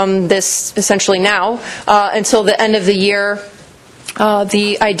of from this essentially now until the end of the year.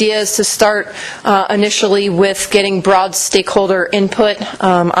 The idea is to start initially with getting broad stakeholder input.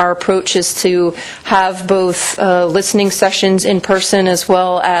 Our approach is to have both listening sessions in person as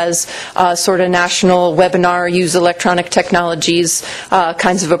well as sort of national webinar, use electronic technologies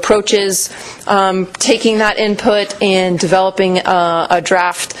kinds of approaches. Taking that input and developing a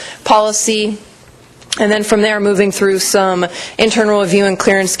draft policy. And then from there, moving through some internal review and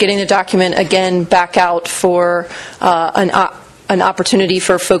clearance, getting the document again back out for an opportunity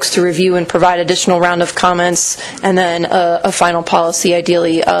for folks to review and provide additional round of comments, and then a final policy,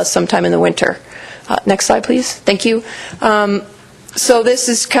 ideally sometime in the winter. Next slide, please. Thank you. So this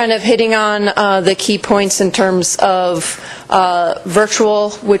is kind of hitting on the key points in terms of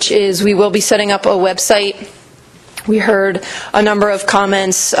virtual, which is we will be setting up a website. We heard a number of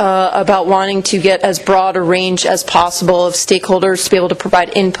comments about wanting to get as broad a range as possible of stakeholders to be able to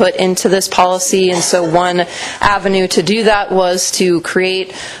provide input into this policy, and so one avenue to do that was to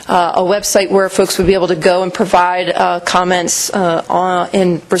create a website where folks would be able to go and provide comments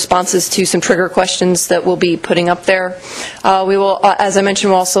in responses to some trigger questions that we'll be putting up there. We will, as I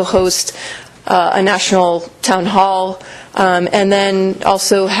mentioned, we'll also host a national town hall, and then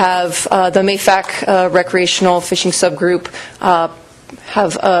also have the MAFAC recreational fishing subgroup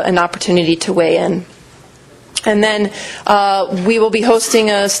have an opportunity to weigh in. And then we will be hosting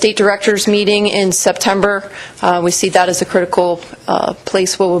a state directors meeting in September. We see that as a critical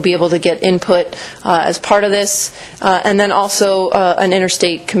place where we'll be able to get input as part of this. And then also an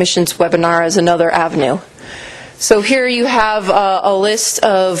interstate commissions webinar as another avenue. So here you have a list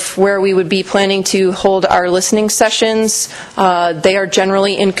of where we would be planning to hold our listening sessions. They are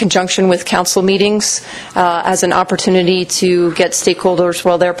generally in conjunction with council meetings as an opportunity to get stakeholders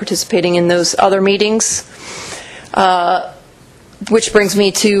while they're participating in those other meetings. Which brings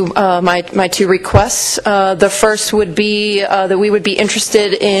me to my two requests. The first would be that we would be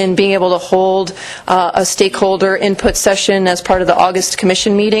interested in being able to hold a stakeholder input session as part of the August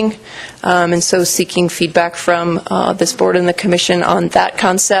commission meeting, and so seeking feedback from this board and the commission on that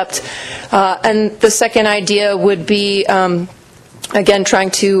concept. And the second idea would be again, trying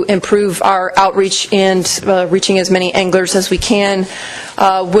to improve our outreach and reaching as many anglers as we can,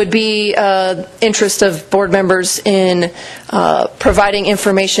 would be interest of board members in providing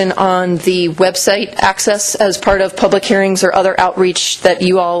information on the website access as part of public hearings or other outreach that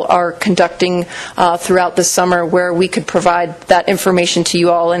you all are conducting throughout the summer, where we could provide that information to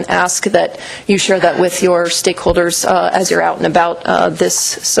you all and ask that you share that with your stakeholders as you're out and about this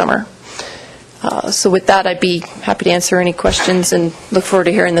summer. So with that, I'd be happy to answer any questions and look forward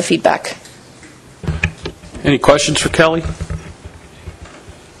to hearing the feedback. Any questions for Kelly?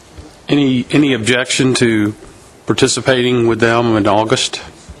 Any objection to participating with them in August?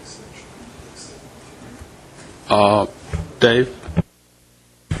 Dave?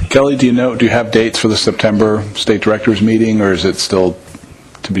 Kelly, do you have dates for the September state directors meeting, or is it still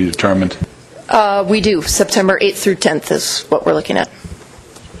to be determined? We do. September 8th through 10th is what we're looking at.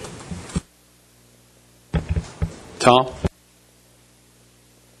 Tom?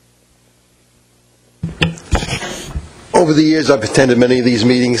 Over the years, I've attended many of these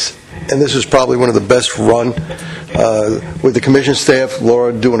meetings, and this is probably one of the best run. With the commission staff,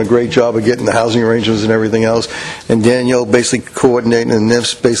 Laura doing a great job of getting the housing arrangements and everything else, and Danielle basically coordinating, and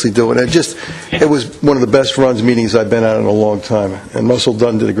NIFS basically doing it. It was one of the best runs meetings I've been at in a long time, and Russell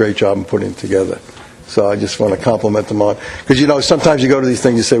Dunn did a great job in putting it together. So I just want to compliment them on, because sometimes you go to these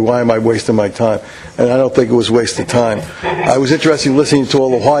things, you say, why am I wasting my time? And I don't think it was wasted time. I was interested in listening to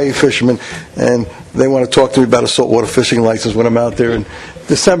all the Hawaii fishermen, and they want to talk to me about a saltwater fishing license when I'm out there in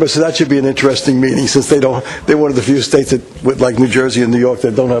December. So that should be an interesting meeting, since they're one of the few states that, like New Jersey and New York,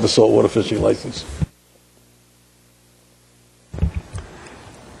 that don't have a saltwater fishing license.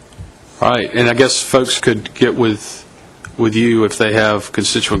 All right, and I guess folks could get with you if they have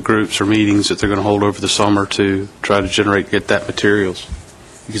constituent groups or meetings that they're going to hold over the summer to try to get that materials.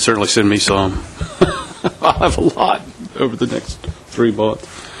 You can certainly send me some. I'll have a lot over the next 3 months.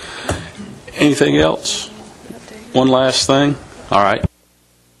 Anything else? One last thing? All right.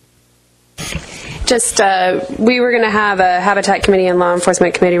 Just, we were going to have a Habitat Committee and Law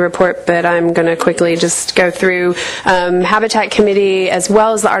Enforcement Committee report, but I'm going to quickly just go through. Habitat Committee, as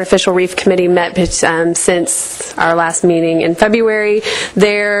well as the Artificial Reef Committee, met since our last meeting in February.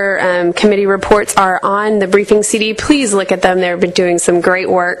 Their committee reports are on the briefing CD. Please look at them. They've been doing some great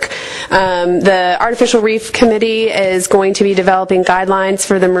work. The Artificial Reef Committee is going to be developing guidelines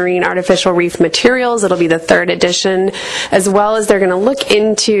for the marine artificial reef materials. It'll be the 3rd edition, as well as they're going to look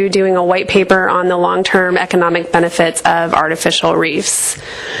into doing a white paper on the long-term economic benefits of artificial reefs.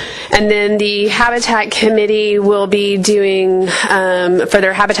 And then the Habitat Committee will be doing, for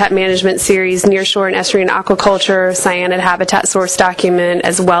their habitat management series, nearshore and estuarine aquaculture, cyanid habitat source document,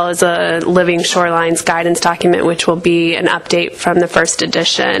 as well as a living shorelines guidance document, which will be an update from the 1st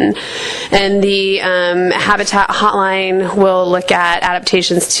edition. And the Habitat Hotline will look at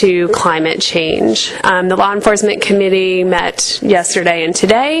adaptations to climate change. The Law Enforcement Committee met yesterday and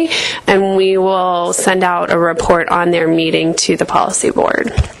today, and we will send out a report on their meeting to the Policy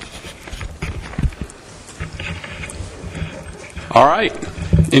Board. All right.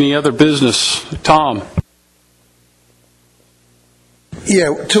 Any other business? Tom?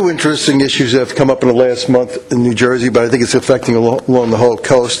 Yeah, 2 interesting issues that have come up in the last month in New Jersey, but I think it's affecting along the whole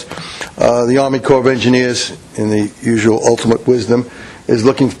coast. The Army Corps of Engineers, in the usual ultimate wisdom, is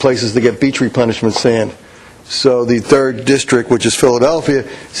looking for places to get beach replenishment sand. So the 3rd District, which is Philadelphia,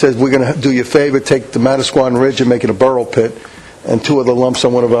 says we're going to do you a favor, take the Manasquan Ridge and make it a burrow pit, and 2 other lumps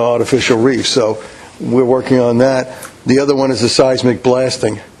on one of our artificial reefs. So we're working on that. The other one is the seismic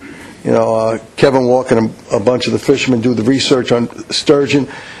blasting. Kevin Walker and a bunch of the fishermen do the research on sturgeon,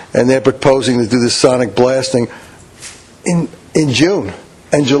 and they're proposing to do this sonic blasting in June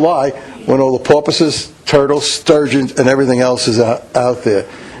and July, when all the porpoises, turtles, sturgeons, and everything else is out there.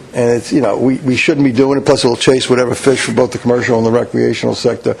 And it's, we shouldn't be doing it, plus it'll chase whatever fish from both the commercial and the recreational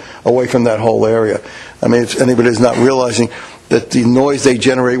sector away from that whole area. I mean, if anybody is not realizing that the noise they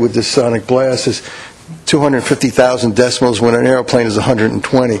generate with this sonic blast is 250,000 decibels when an airplane is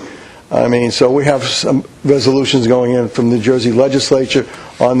 120. I mean, so we have some resolutions going in from the New Jersey legislature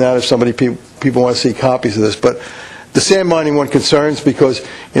on that if people want to see copies of this. But the sand mining one concerns because,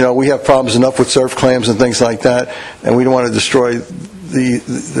 we have problems enough with surf clams and things like that, and we don't want to destroy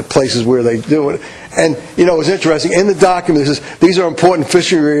the places where they do it. And, it's interesting. In the document, it says, these are important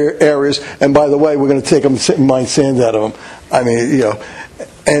fishery areas, and by the way, we're going to take them and mine sand out of them. I mean,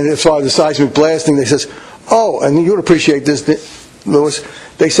 and as far as the seismic blasting, they says, and you would appreciate this, Lewis,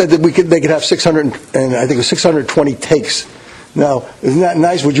 they said that they could have 620 takes. Now, isn't that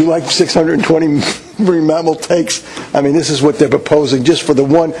nice? Would you like 620 marine mammal takes? I mean, this is what they're proposing just for the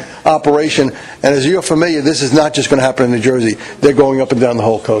one operation. And as you're familiar, this is not just going to happen in New Jersey. They're going up and down the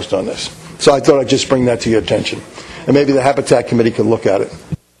whole coast on this. So I thought I'd just bring that to your attention. And maybe the Habitat Committee can look at it.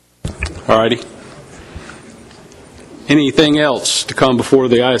 All righty. Anything else to come before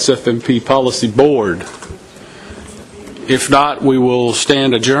the ISFMP Policy Board? If not, we will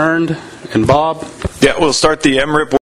stand adjourned. And Bob? Yeah, we'll start the MRIP